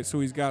up, right?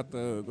 So he's got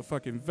the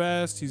fucking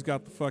vest, he's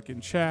got the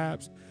fucking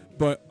chaps,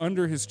 but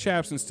under his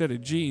chaps, instead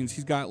of jeans,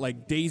 he's got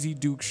like Daisy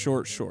Duke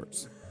short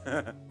shorts.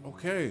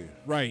 Okay.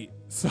 Right.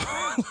 So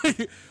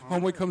like,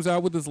 homeboy comes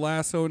out with his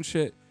lasso and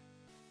shit.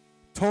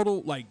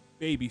 Total like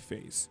baby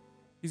face.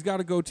 He's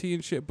got a goatee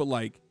and shit, but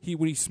like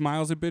when he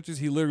smiles at bitches,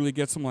 he literally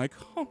gets them like,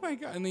 oh my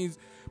god, and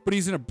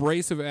he's an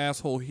abrasive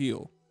asshole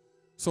heel.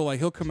 So, like,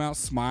 he'll come out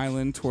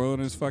smiling, twirling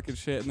his fucking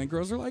shit, and then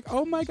girls are like,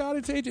 oh, my God,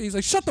 it's AJ. He's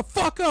like, shut the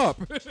fuck up.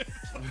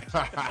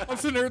 I'm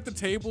sitting there at the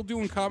table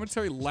doing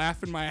commentary,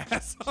 laughing my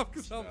ass off,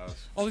 because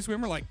all these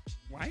women are like,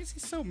 why is he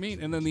so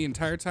mean? And then the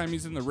entire time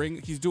he's in the ring,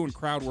 he's doing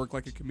crowd work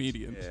like a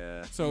comedian.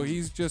 Yeah. So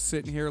he's just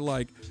sitting here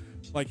like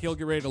he'll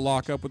get ready to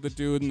lock up with the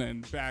dude and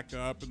then back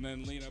up and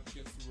then lean up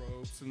against the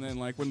ropes. And then,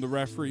 like, when the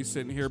referee's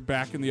sitting here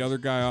backing the other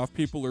guy off,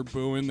 people are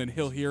booing. Then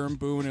he'll hear him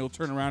boo and he'll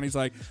turn around. He's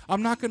like,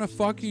 I'm not going to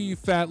fuck you, you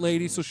fat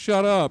lady, so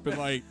shut up. And,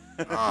 like,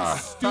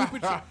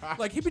 stupid shit.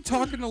 Like, he'd be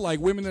talking to,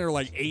 like, women that are,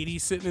 like, 80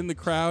 sitting in the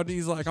crowd. And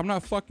he's like, I'm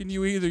not fucking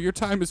you either. Your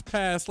time has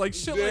passed. Like,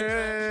 shit like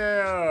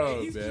that.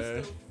 Like, he's just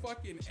a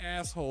fucking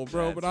asshole,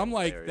 bro. That's but I'm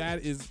like,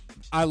 hilarious.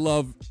 I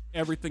love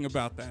everything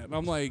about that. And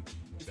I'm like,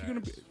 if you're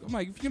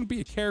gonna be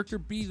a character,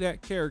 be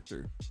that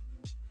character.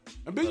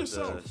 And be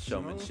yourself. The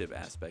showmanship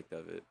aspect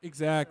of it.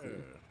 Exactly.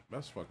 Yeah,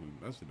 that's dope.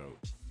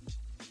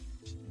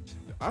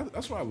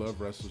 That's why I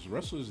love wrestlers.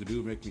 Wrestlers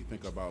do make me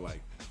think about,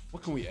 like,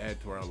 what can we add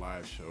to our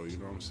live show? You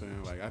know what I'm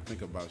saying? Like, I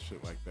think about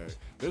shit like that.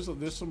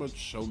 There's so much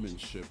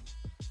showmanship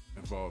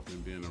involved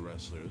in being a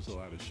wrestler. There's a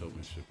lot of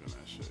showmanship in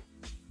that shit.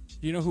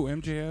 Do you know who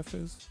MJF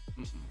is?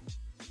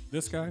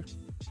 This guy?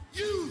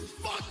 You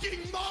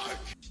fucking mark!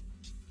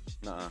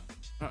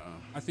 Nuh-uh.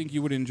 I think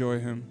you would enjoy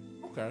him.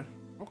 Okay.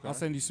 I'll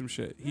send you some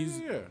shit.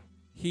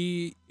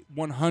 He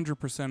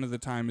 100% of the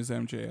time is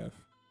MJF.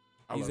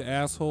 He's an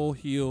asshole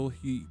heel.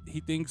 He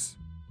thinks,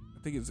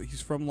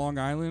 he's from Long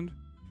Island.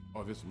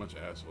 Oh, there's a bunch of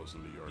assholes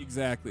in New York.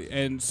 Exactly.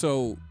 And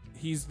so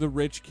he's the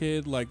rich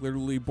kid, like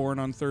literally born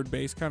on third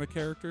base kind of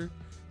character.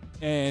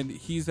 And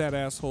he's that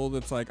asshole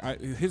that's like,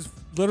 his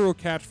literal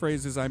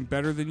catchphrase is, I'm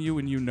better than you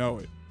and you know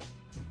it.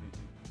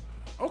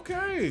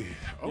 Okay.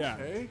 Yeah.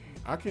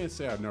 I can't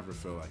say I never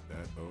feel like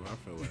that, though. I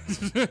feel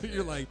like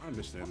you're like, I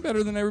understand. I'm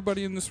better than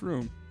everybody in this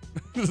room.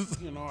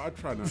 You know, I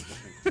try not to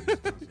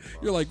think.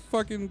 You're like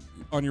fucking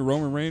on your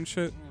Roman Reigns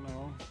shit. You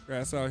know,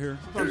 Grass out here.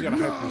 sometimes you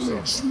gotta hype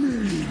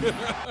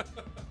yourself up.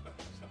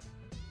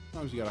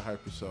 Sometimes you gotta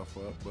hype yourself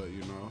up, but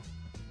you know,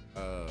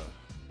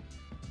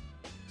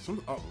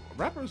 some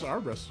rappers are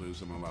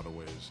wrestlers in a lot of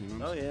ways. You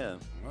know. Oh yeah.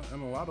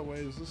 In a lot of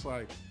ways, it's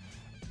like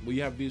we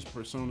have these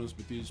personas,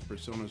 but these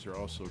personas are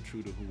also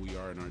true to who we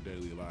are in our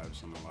daily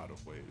lives in a lot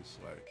of ways.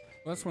 Like,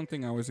 that's one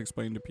thing I always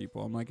explain to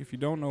people. I'm like, if you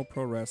don't know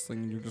pro wrestling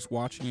and you're just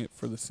watching it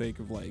for the sake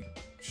of like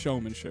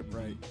showmanship,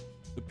 right?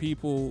 The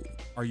people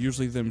are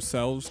usually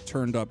themselves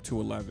turned up to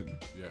 11.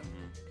 yeah.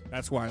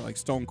 That's why like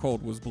Stone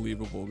Cold was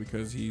believable,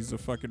 because he's a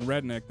fucking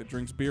redneck that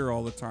drinks beer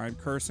all the time,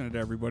 cursing at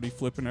everybody,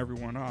 flipping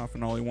everyone off,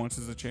 and all he wants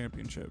is a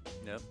championship.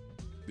 Yep.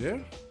 Yeah.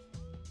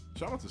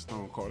 Shout out to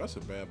Stone Cold. That's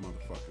a bad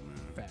motherfucker, man.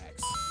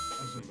 Facts.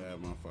 That's a bad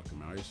motherfucker,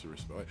 man. I used to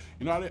respect.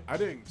 You know, I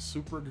didn't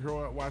super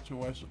grow up watching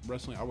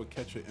wrestling. I would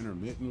catch it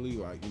intermittently.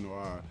 Like, you know,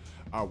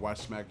 I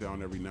watch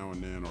SmackDown every now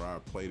and then, or I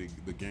play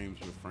the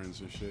games with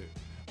friends and shit.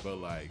 But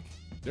like,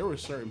 there were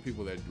certain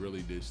people that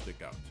really did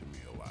stick out to me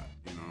a lot.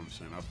 You know what I'm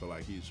saying? I feel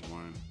like he's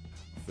one.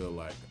 I feel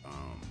like,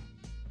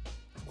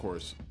 of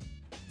course,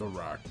 The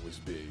Rock was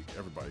big.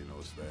 Everybody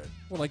knows that.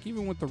 Well, like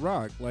even with The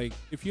Rock, like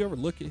if you ever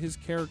look at his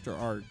character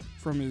arc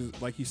from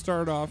his, like he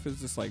started off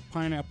as this like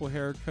pineapple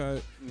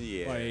haircut,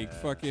 like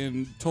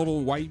fucking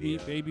total white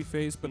meat baby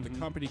face, but the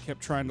company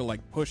kept trying to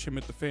like push him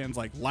at the fans,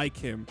 like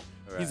him.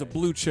 Right. He's a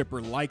blue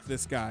chipper, like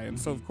this guy. And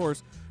so of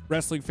course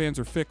wrestling fans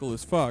are fickle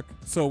as fuck.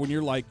 So when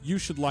you're like, you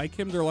should like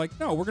him, they're like,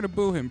 no, we're gonna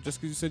boo him just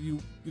because you said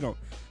you know.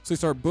 So they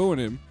start booing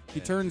him. He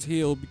turns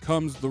heel,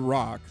 becomes The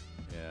Rock.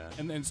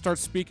 And then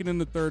starts speaking in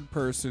the third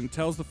person,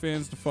 tells the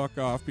fans to fuck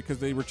off because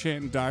they were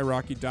chanting "Die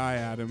Rocky Die"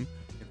 at him.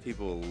 And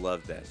people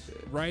love that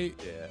shit. Right?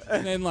 Yeah.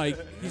 And then like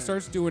he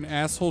starts doing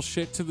asshole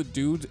shit to the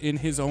dudes in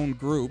his own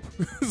group.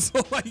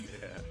 So like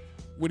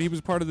when he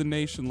was part of the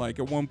Nation, like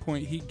at one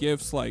point he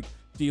gifts like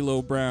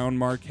D'Lo Brown,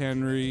 Mark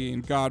Henry,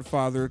 and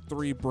Godfather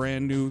 3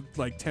 brand new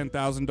like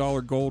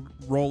 $10,000 gold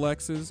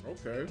Rolexes.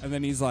 Okay. And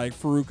then he's like,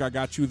 Farouk, I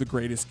got you the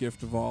greatest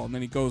gift of all. And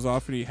then he goes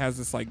off and he has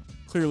this like,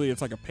 clearly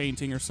it's like a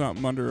painting or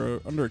something under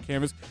a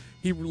canvas.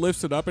 He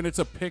lifts it up and it's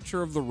a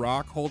picture of The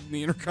Rock holding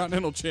the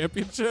Intercontinental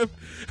Championship.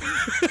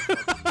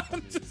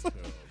 I'm just like,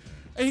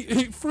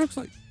 Farouk's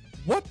like,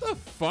 what the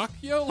fuck,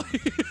 yo?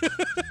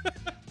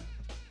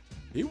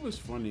 He was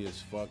funny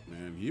as fuck,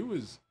 man. He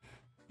was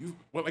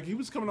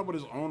coming up with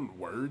his own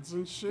words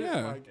and shit.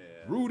 Yeah. Like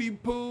Rudy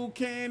Poo,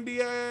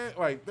 Candy Ass.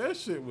 Like that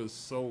shit was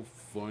so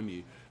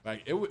funny.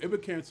 Like it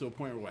became to a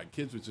point where like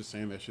kids were just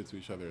saying that shit to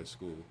each other at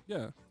school.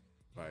 Yeah.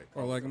 Like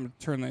Or like, I'm gonna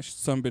turn that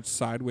some bitch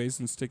sideways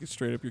and stick it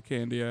straight up your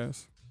candy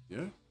ass.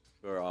 yeah.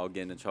 We're all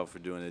getting in trouble for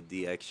doing the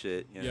DX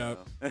shit. You know?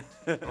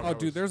 Oh,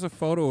 dude, there's a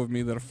photo of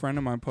me that a friend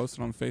of mine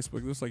posted on Facebook.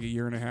 This was like a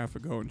year and a half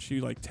ago, and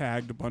she like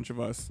tagged a bunch of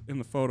us in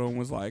the photo and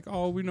was like,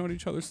 "Oh, we known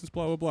each other since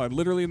blah blah blah." And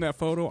literally in that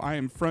photo, I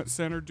am front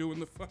center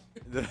doing the fucking.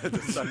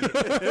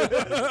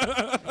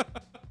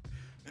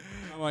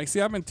 I'm like,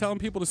 see, I've been telling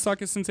people to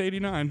suck it since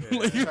 '89.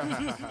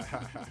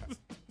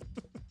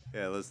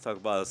 Yeah, let's talk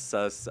about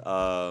sus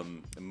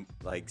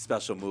like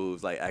special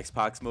moves, like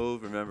X-Pac's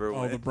move. Remember?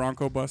 Oh, the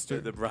Bronco Buster.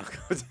 The Bronco.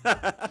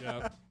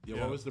 Yeah,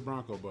 what was the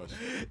Bronco Bust?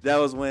 That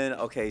was when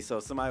so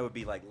somebody would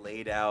be like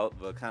laid out,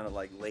 but kind of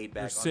like laid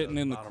back. They're sitting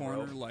in the bottom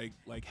corner, row.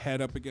 like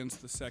head up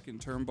against the second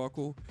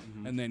turnbuckle,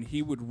 and then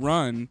he would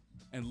run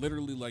and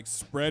literally like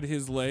spread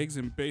his legs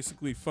and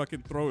basically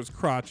fucking throw his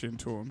crotch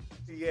into him.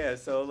 Yeah,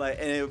 so like,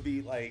 and it would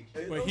be like.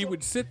 But he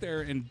would sit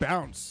there and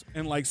bounce,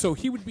 and like, so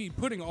he would be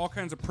putting all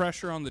kinds of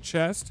pressure on the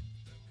chest.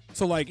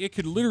 So like, it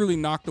could literally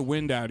knock the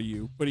wind out of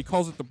you. But he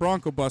calls it the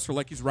Bronco Buster,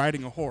 like he's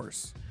riding a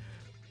horse.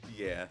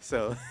 Yeah,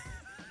 so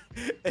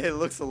it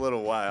looks a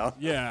little wild.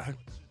 Yeah.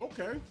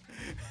 Okay.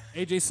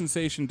 AJ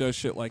Sensation does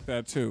shit like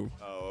that too.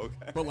 Oh,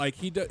 okay. But like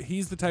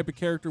he's the type of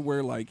character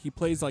where like he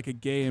plays like a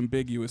gay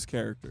ambiguous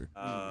character,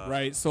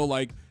 right? So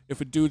like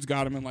if a dude's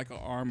got him in like an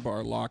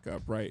armbar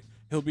lockup, right?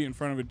 He'll be in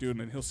front of a dude and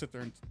then he'll sit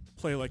there and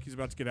play like he's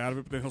about to get out of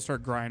it, but then he'll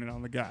start grinding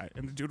on the guy,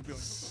 and the dude will be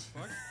like, "What the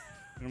fuck?"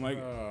 And I'm like,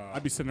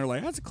 I'd be sitting there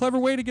like, that's a clever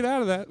way to get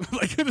out of that.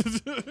 Like,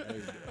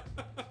 Hey,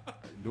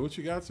 do what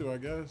you got to, I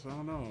guess. I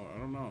don't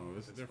know.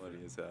 It's different.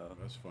 Funny as hell.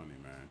 That's funny,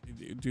 man.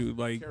 dude,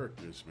 like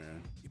Characters,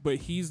 man. but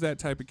he's that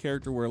type of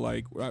character where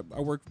like I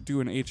work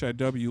doing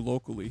HIW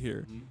locally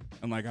here,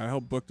 and like I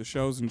help book the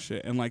shows and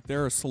shit, and like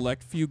there are a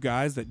select few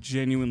guys that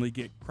genuinely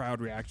get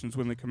crowd reactions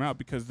when they come out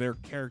because their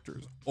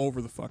characters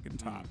over the fucking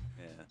top.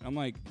 Yeah. I'm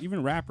like,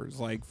 even rappers,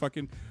 like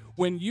fucking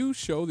when you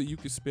show that you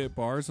can spit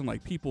bars and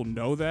like people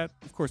know that,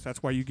 of course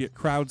that's why you get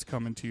crowds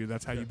coming to you.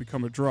 That's how you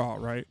become a draw,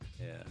 right?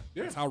 Yeah.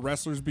 That's how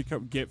wrestlers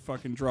get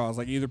fucking draws.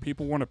 Like either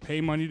people want to pay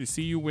money to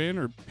see you win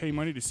or pay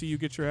money to see you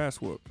get your ass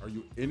whooped. Are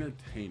you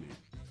entertaining?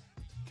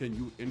 Can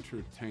you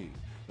entertain?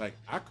 Like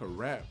I could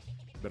rap,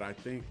 but I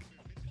think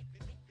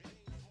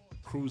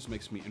Cruz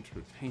makes me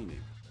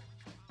entertaining.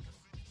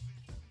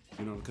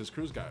 You know, because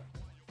Cruz got.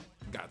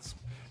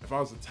 If I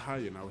was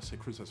Italian, I would say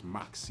Cruz has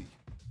moxie.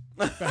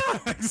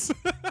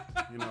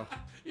 You know,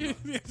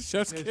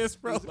 Chef's kiss,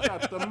 bro. He's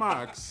got the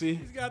moxie.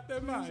 He's got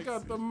that moxie. He's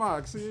got the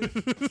moxie.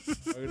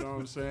 You know what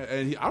I'm saying?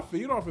 And I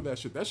feed off of that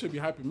shit. That should be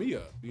hyping me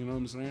up. You know what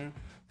I'm saying?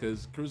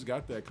 Because Cruz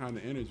got that kind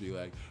of energy.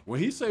 Like when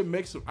he say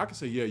make some, I can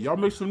say yeah, y'all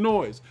make some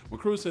noise. When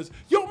Cruz says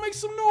yo, make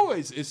some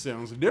noise, it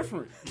sounds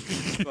different.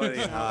 Funny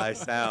how I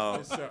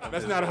sound.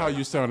 That's not how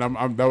you sound.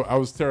 I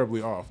was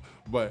terribly off.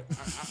 But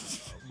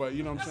but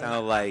you know what I'm saying?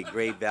 Sound like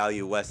Great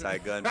Value West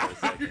Side Gun for a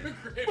second.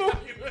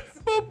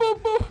 Boop,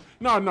 boop, boop.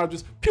 No,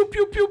 just pew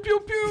pew pew pew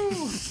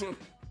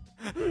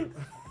pew.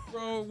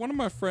 Bro, one of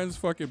my friends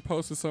fucking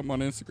posted something on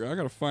Instagram. I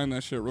gotta find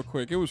that shit real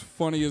quick. It was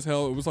funny as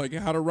hell. It was like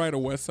how to write a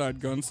West Side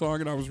Gun song,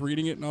 and I was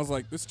reading it, and I was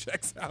like, this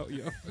checks out,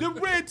 yo. The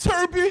red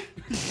turban,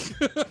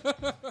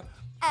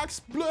 ox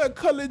blood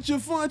colored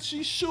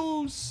Givenchy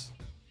shoes.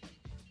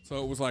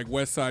 So it was like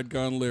West Side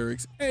Gun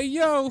lyrics. Hey,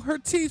 yo, her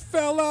teeth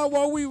fell out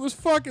while we was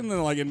fucking.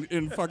 Then like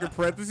in fucking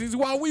parentheses,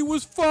 while we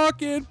was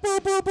fucking. Boo,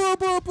 boo, boo,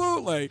 boo,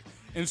 boo. Like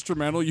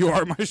instrumental, you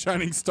are my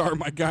shining star,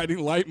 my guiding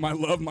light, my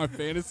love, my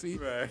fantasy.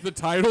 Right. The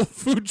title,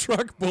 food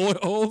truck,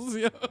 bullet holes.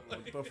 Yeah.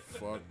 What the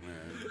fuck,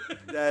 man?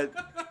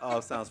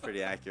 That sounds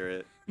pretty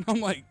accurate. I'm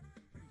like,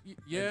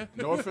 yeah.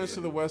 No offense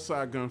to the West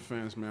Side Gun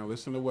fans, man.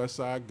 Listen to West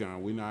Side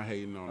Gun. We not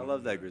hating on I them.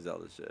 love that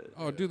Griselda shit.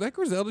 Oh, dude, that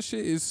Griselda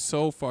shit is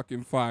so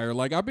fucking fire.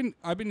 Like I've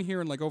been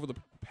hearing like over the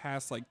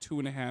past like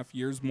 2.5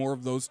 years more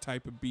of those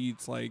type of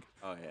beats, like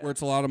where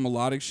it's a lot of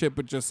melodic shit,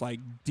 but just like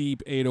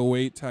deep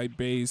 808 type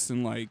bass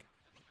and like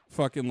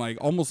fucking like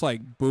almost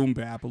like boom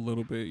bap a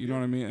little bit. You know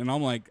what I mean? And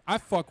I'm like, I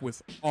fuck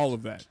with all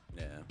of that.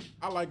 Yeah.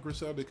 I like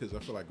Griselda because I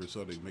feel like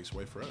Griselda makes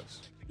way for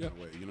us. Yeah. In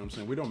a way. You know what I'm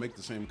saying? We don't make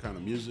the same kind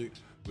of music.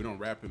 We don't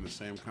rap in the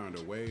same kind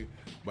of way.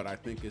 But I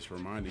think it's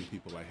reminding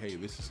people like, hey,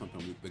 this is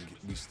something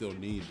we still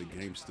need. The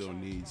game still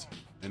needs,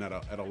 and at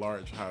a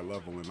large, high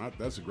level. And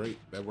that's great.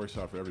 That works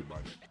out for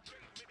everybody.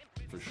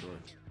 For sure.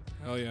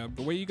 Hell yeah.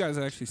 The way you guys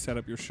actually set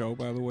up your show,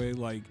 by the way,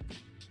 like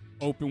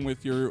open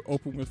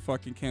with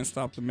fucking Can't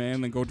Stop the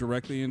Man, then go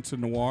directly into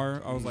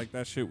Noir. I was like,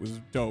 that shit was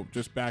dope.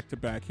 Just back to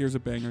back. Here's a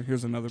banger.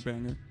 Here's another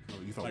banger. Oh,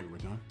 you thought we were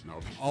done? No.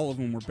 All of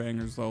them were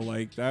bangers though.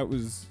 Like that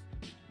was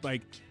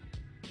like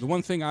the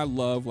one thing I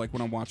love, like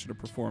when I'm watching a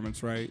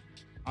performance, right?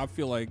 I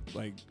feel like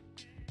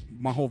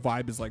my whole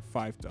vibe is like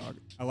Fife Dog.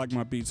 I like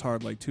my beats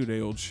hard like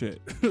 2-day-old shit.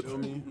 Feel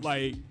me?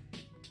 Like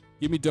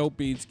Give me dope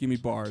beats, give me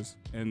bars,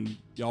 and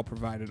y'all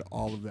provided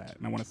all of that,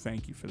 and I want to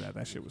thank you for that.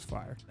 That shit was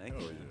fire. Thank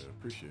you. Yeah,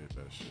 appreciate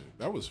that shit.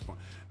 That was fun.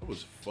 That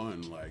was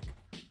fun. Like,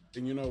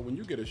 and you know, when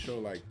you get a show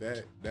like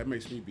that, that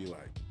makes me be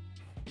like,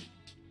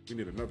 we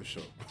need another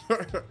show.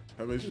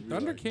 That makes me be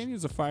Thunder like,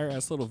 Canyon's a fire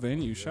ass little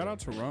venue. Shout out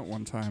to Runt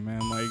one time,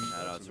 man. Like,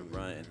 Shout out to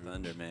Runt and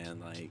Thunder,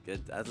 man. Like,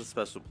 that's a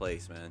special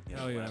place, man. You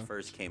know, Hell when I yeah.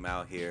 first came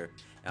out here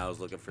and I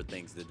was looking for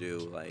things to do,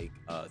 like,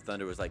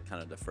 Thunder was like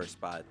kind of the first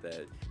spot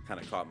that kind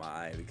of caught my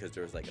eye because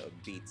there was like a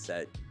beat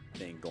set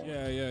thing going.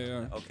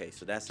 yeah. Okay,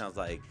 so that sounds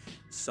like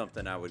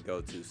something I would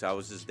go to. So I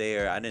was just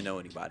there. I didn't know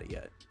anybody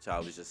yet, so I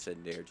was just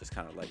sitting there, just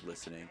kind of like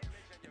listening.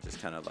 Just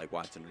kind of like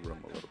watching the room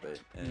a little bit,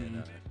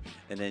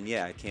 and then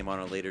yeah, I came on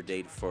a later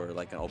date for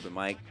like an open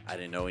mic. I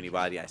didn't know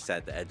anybody. I sat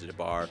at the edge of the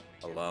bar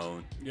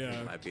alone,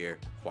 drinking my beer,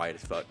 quiet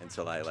as fuck,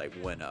 until I like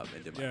went up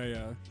and did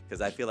my because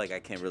I feel like I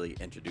can't really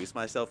introduce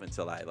myself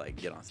until I like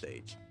get on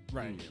stage.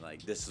 Right. And,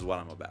 like, this is what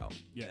I'm about.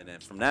 Yeah. And then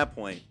from that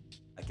point,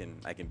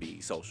 I can be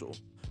social.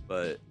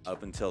 But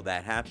up until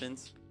that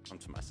happens, I'm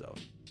to myself.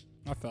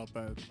 I felt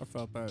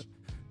that.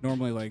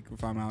 Normally, like,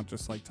 if I'm out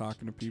just, like,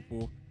 talking to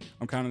people,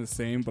 I'm kind of the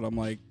same, but I'm,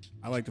 like,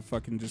 I like to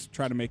fucking just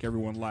try to make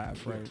everyone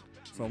laugh, right?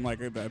 So I'm like,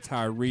 that's how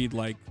I read,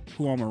 like,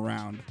 who I'm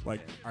around. Like,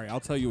 all right, I'll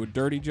tell you a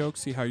dirty joke,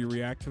 see how you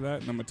react to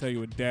that, and I'm going to tell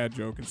you a dad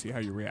joke and see how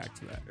you react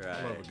to that. Right.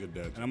 I love a good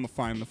dad. And I'm going to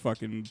find the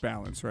fucking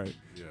balance, right?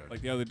 Yeah.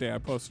 Like, the other day, I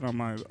posted on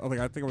my, like,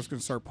 I think I was going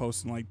to start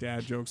posting, like,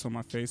 dad jokes on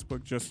my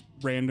Facebook, just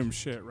random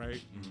shit,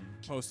 right?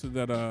 Posted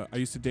that I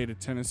used to date a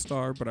tennis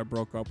star, but I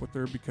broke up with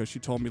her because she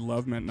told me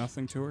love meant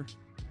nothing to her.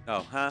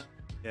 Oh, huh?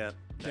 Yeah.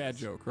 Dad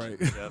joke, right?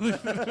 Yo,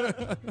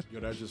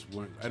 that just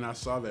went, and I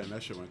saw that, and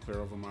that shit went clear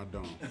over my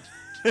dome.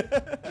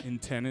 In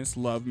tennis,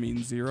 love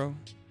means zero.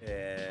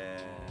 Yeah.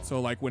 So,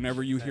 like,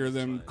 whenever you hear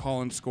them fun.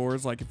 calling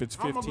scores, like, if it's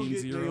How am I gonna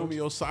get 15-0. Naomi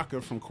Osaka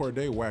from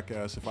Corday whack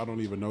ass if I don't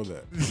even know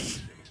that?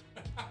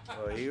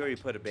 Well, he already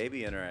put a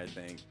baby in her, I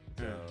think.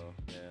 So,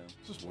 yeah.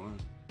 Just one.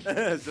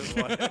 It's just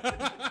one.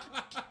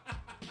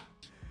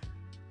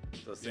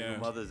 So single Yeah.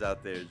 mothers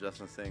out there,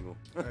 Justin single.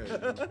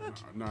 Hey,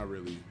 not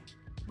really,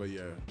 but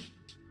yeah.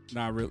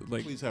 Not really.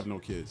 Like, Please have no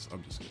kids.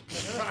 I'm just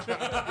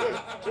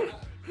kidding.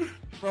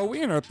 bro,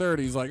 we in our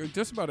 30s. Like,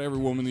 just about every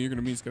woman that you're going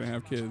to meet is going to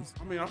have kids.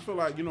 I mean, I feel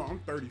like, you know, I'm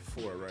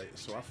 34, right?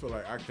 So I feel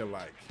like I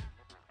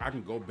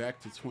can go back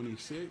to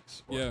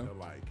 26 or I could,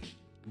 like,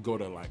 go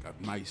to, like, a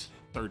nice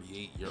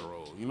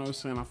 38-year-old. You know what I'm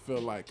saying? I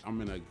feel like I'm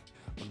in a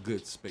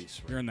good space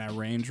right You're in that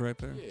range right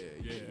there.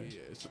 Yeah.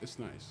 It's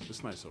nice.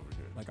 It's nice over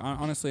here. Like,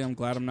 honestly, I'm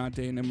glad I'm not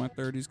dating in my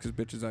 30s because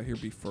bitches out here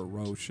be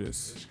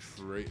ferocious. It's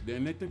crazy.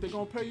 And they think they're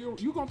going to pay you.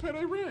 You going to pay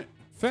their rent.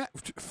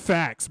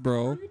 Facts,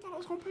 bro. You thought I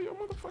was going to pay your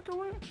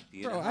motherfucking rent? Do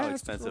you Bro, know I how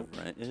asked the expensive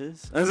rent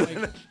is?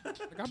 Like,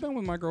 I've been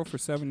with my girl for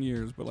 7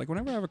 years, but, like,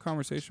 whenever I have a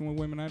conversation with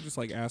women, I just,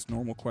 like, ask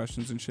normal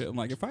questions and shit. And,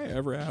 like, if I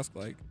ever ask,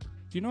 like,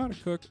 do you know how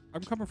to cook?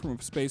 I'm coming from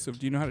a space of,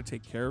 do you know how to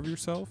take care of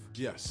yourself?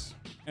 Yes.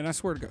 And I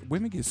swear to God,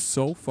 women get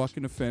so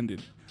fucking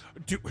offended.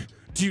 Do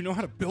you know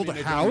how to build a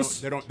They house?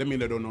 They mean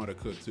they don't know how to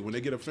cook too. When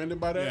they get offended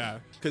by that, Yeah.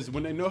 Because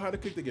when they know how to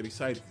cook, they get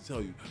excited to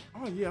tell you,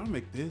 "Oh yeah, I'll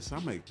make this, I'll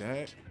make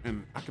that,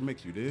 and I can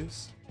make you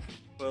this."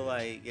 Well,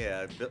 like,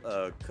 yeah,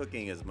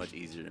 cooking is much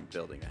easier than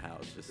building a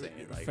house. Just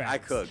saying, like, Facts. I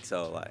cook,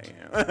 so like, you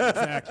know.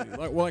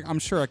 Exactly. Like, I'm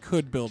sure I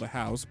could build a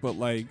house, but,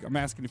 like, I'm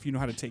asking if you know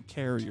how to take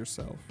care of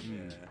yourself.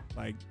 Yeah.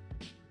 Like,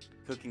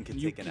 Cooking can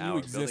you, take an can hour. you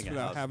exist Building a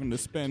without house. having to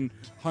spend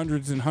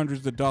hundreds and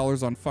hundreds of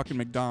dollars on fucking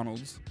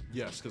McDonald's?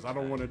 Yes, because I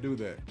don't want to do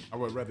that. I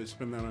would rather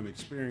spend that on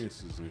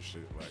experiences and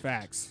shit. Like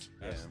Facts.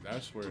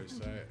 that's where it's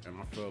at, and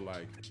I feel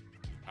like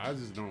I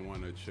just don't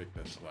want a chick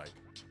that's like,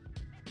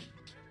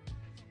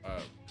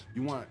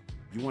 you want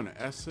an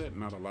asset,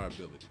 not a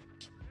liability.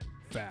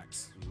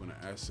 Facts. You want an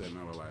asset,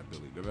 not a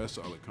liability. That's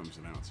all it comes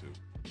down to.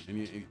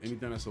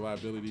 Anything that's a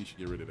liability, you should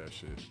get rid of that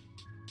shit.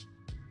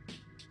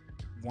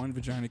 One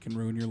vagina can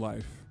ruin your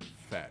life.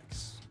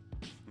 Facts.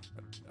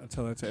 I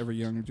tell that to every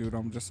young dude.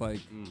 I'm just like,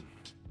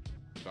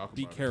 Talk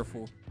be about it.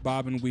 careful.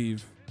 Bob and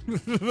weave.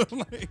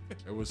 Like,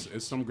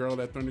 It's some girl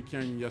at Thunder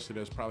Canyon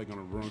yesterday that's probably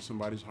gonna ruin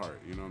somebody's heart.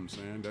 You know what I'm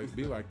saying? That'd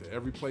be like that.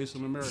 Every place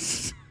in America.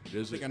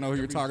 I think I know who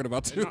you're talking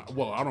about too.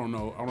 Well, I don't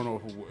know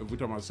if we're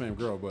talking about the same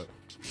girl, but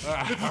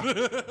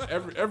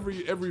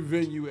every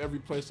venue, every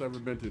place I've ever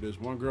been to, there's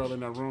one girl in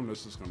that room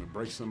that's just gonna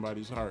break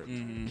somebody's heart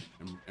and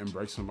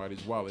break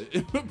somebody's wallet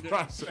in the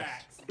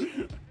process.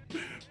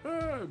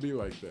 It'd be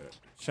like that.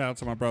 Shout out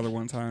to my brother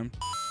one time.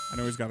 I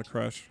know he's got a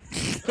crush. You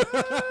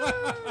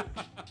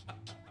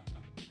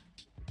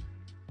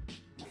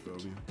feel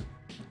me?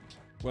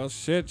 Well,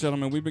 shit,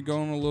 gentlemen, we've been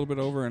going a little bit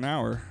over an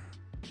hour.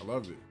 I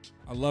love it.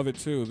 I love it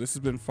too. This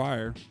has been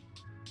fire.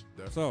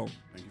 Definitely. So,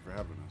 Thank you for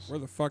having us. where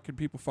the fuck can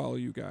people follow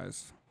you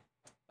guys?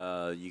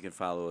 You can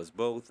follow us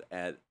both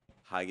at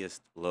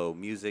Highest Low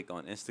Music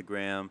on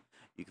Instagram.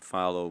 You can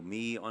follow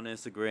me on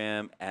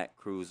Instagram at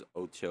Cruz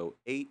Ocho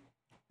 8.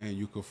 And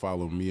you can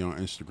follow me on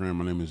Instagram.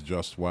 My name is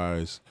Just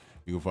Wise.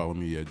 You can follow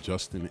me at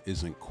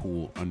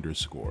JustinIsn'tCool_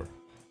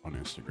 on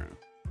Instagram.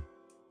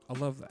 I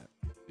love that.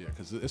 Yeah,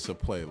 because it's a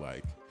play,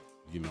 like,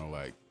 you know,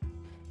 like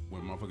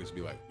when motherfuckers be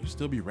like, you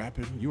still be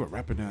rapping? You a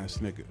rapping ass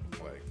nigga.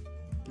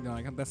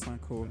 Like, that's not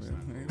cool,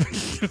 man.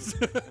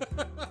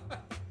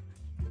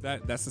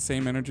 That's the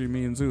same energy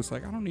me and Zeus.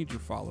 Like, I don't need your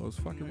follows.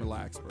 Fucking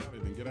relax, bro.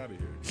 Then get out of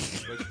here.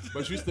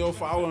 but you still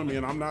following me,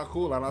 and I'm not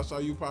cool. And I saw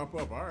you pop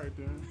up. All right,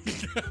 then.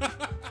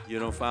 You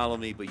don't follow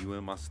me, but you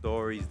in my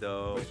stories,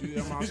 though.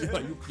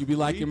 You be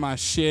liking my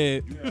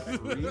shit.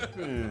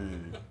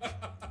 Creeping.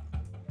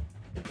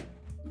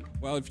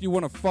 Well, if you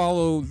want to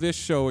follow this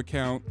show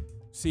account,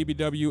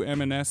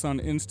 CBWMNS on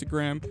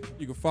Instagram,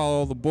 you can follow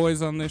all the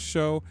boys on this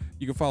show.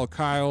 You can follow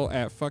Kyle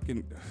at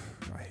fucking...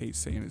 I hate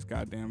saying his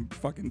goddamn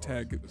fucking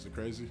tag. Is it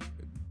crazy?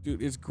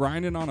 Dude, it's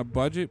grinding on a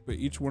budget, but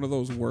each one of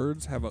those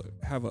words have a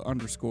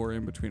underscore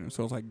in between them.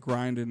 So it's like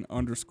grinding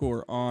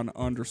underscore on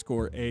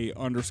underscore a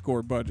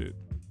underscore budget.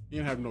 He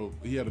had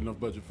enough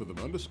budget for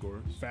the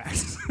underscores.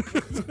 Facts.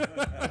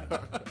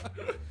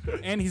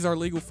 And he's our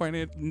legal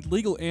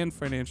and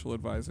financial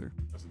advisor.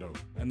 That's dope.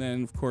 And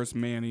then, of course,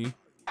 Manny.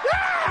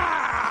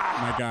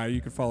 My guy, you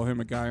can follow him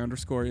at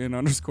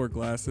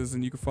guy_in_glasses,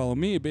 and you can follow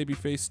me at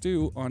Babyface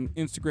Stew on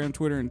Instagram,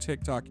 Twitter, and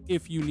TikTok.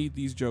 If you need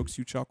these jokes,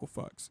 you chuckle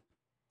fucks.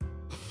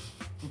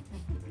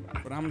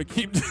 But I'm gonna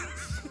keep.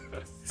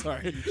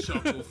 Sorry,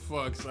 chuckle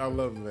fucks. I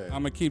love that.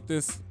 I'm gonna keep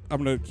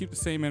the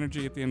same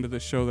energy at the end of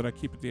this show that I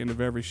keep at the end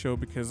of every show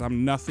because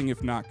I'm nothing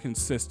if not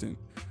consistent.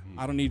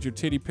 I don't need your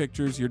titty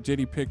pictures, your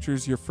ditty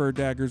pictures, your fur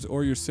daggers,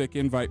 or your sick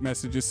invite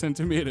messages sent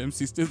to me at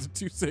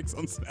MCStiz26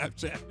 on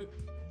Snapchat.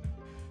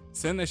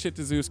 Send that shit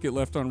to Zeus, get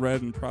left on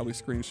red, and probably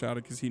screenshot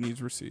it because he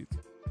needs receipts.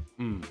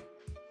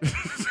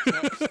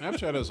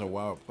 Snapchat is a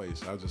wild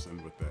place. I'll just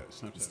end with that.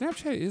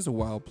 Snapchat is a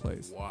wild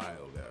place.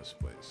 Wild ass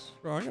place.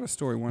 Bro, I got a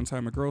story one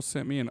time. A girl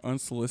sent me an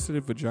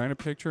unsolicited vagina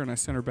picture, and I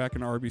sent her back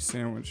an Arby's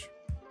sandwich.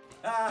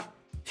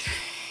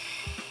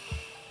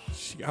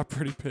 She got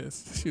pretty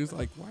pissed. She was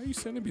like, why are you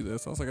sending me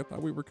this? I was like, I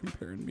thought we were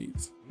comparing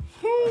meats.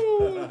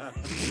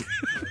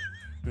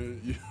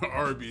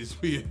 Arby's,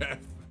 we have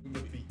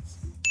meats.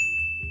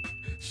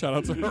 Shout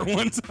out to her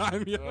one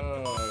time, yo.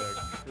 Oh,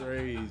 that's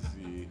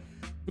crazy.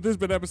 But this has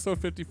been episode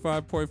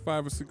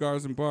 55.5 of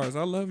Cigars and Bars.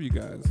 I love you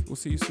guys. We'll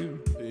see you soon.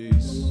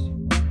 Peace.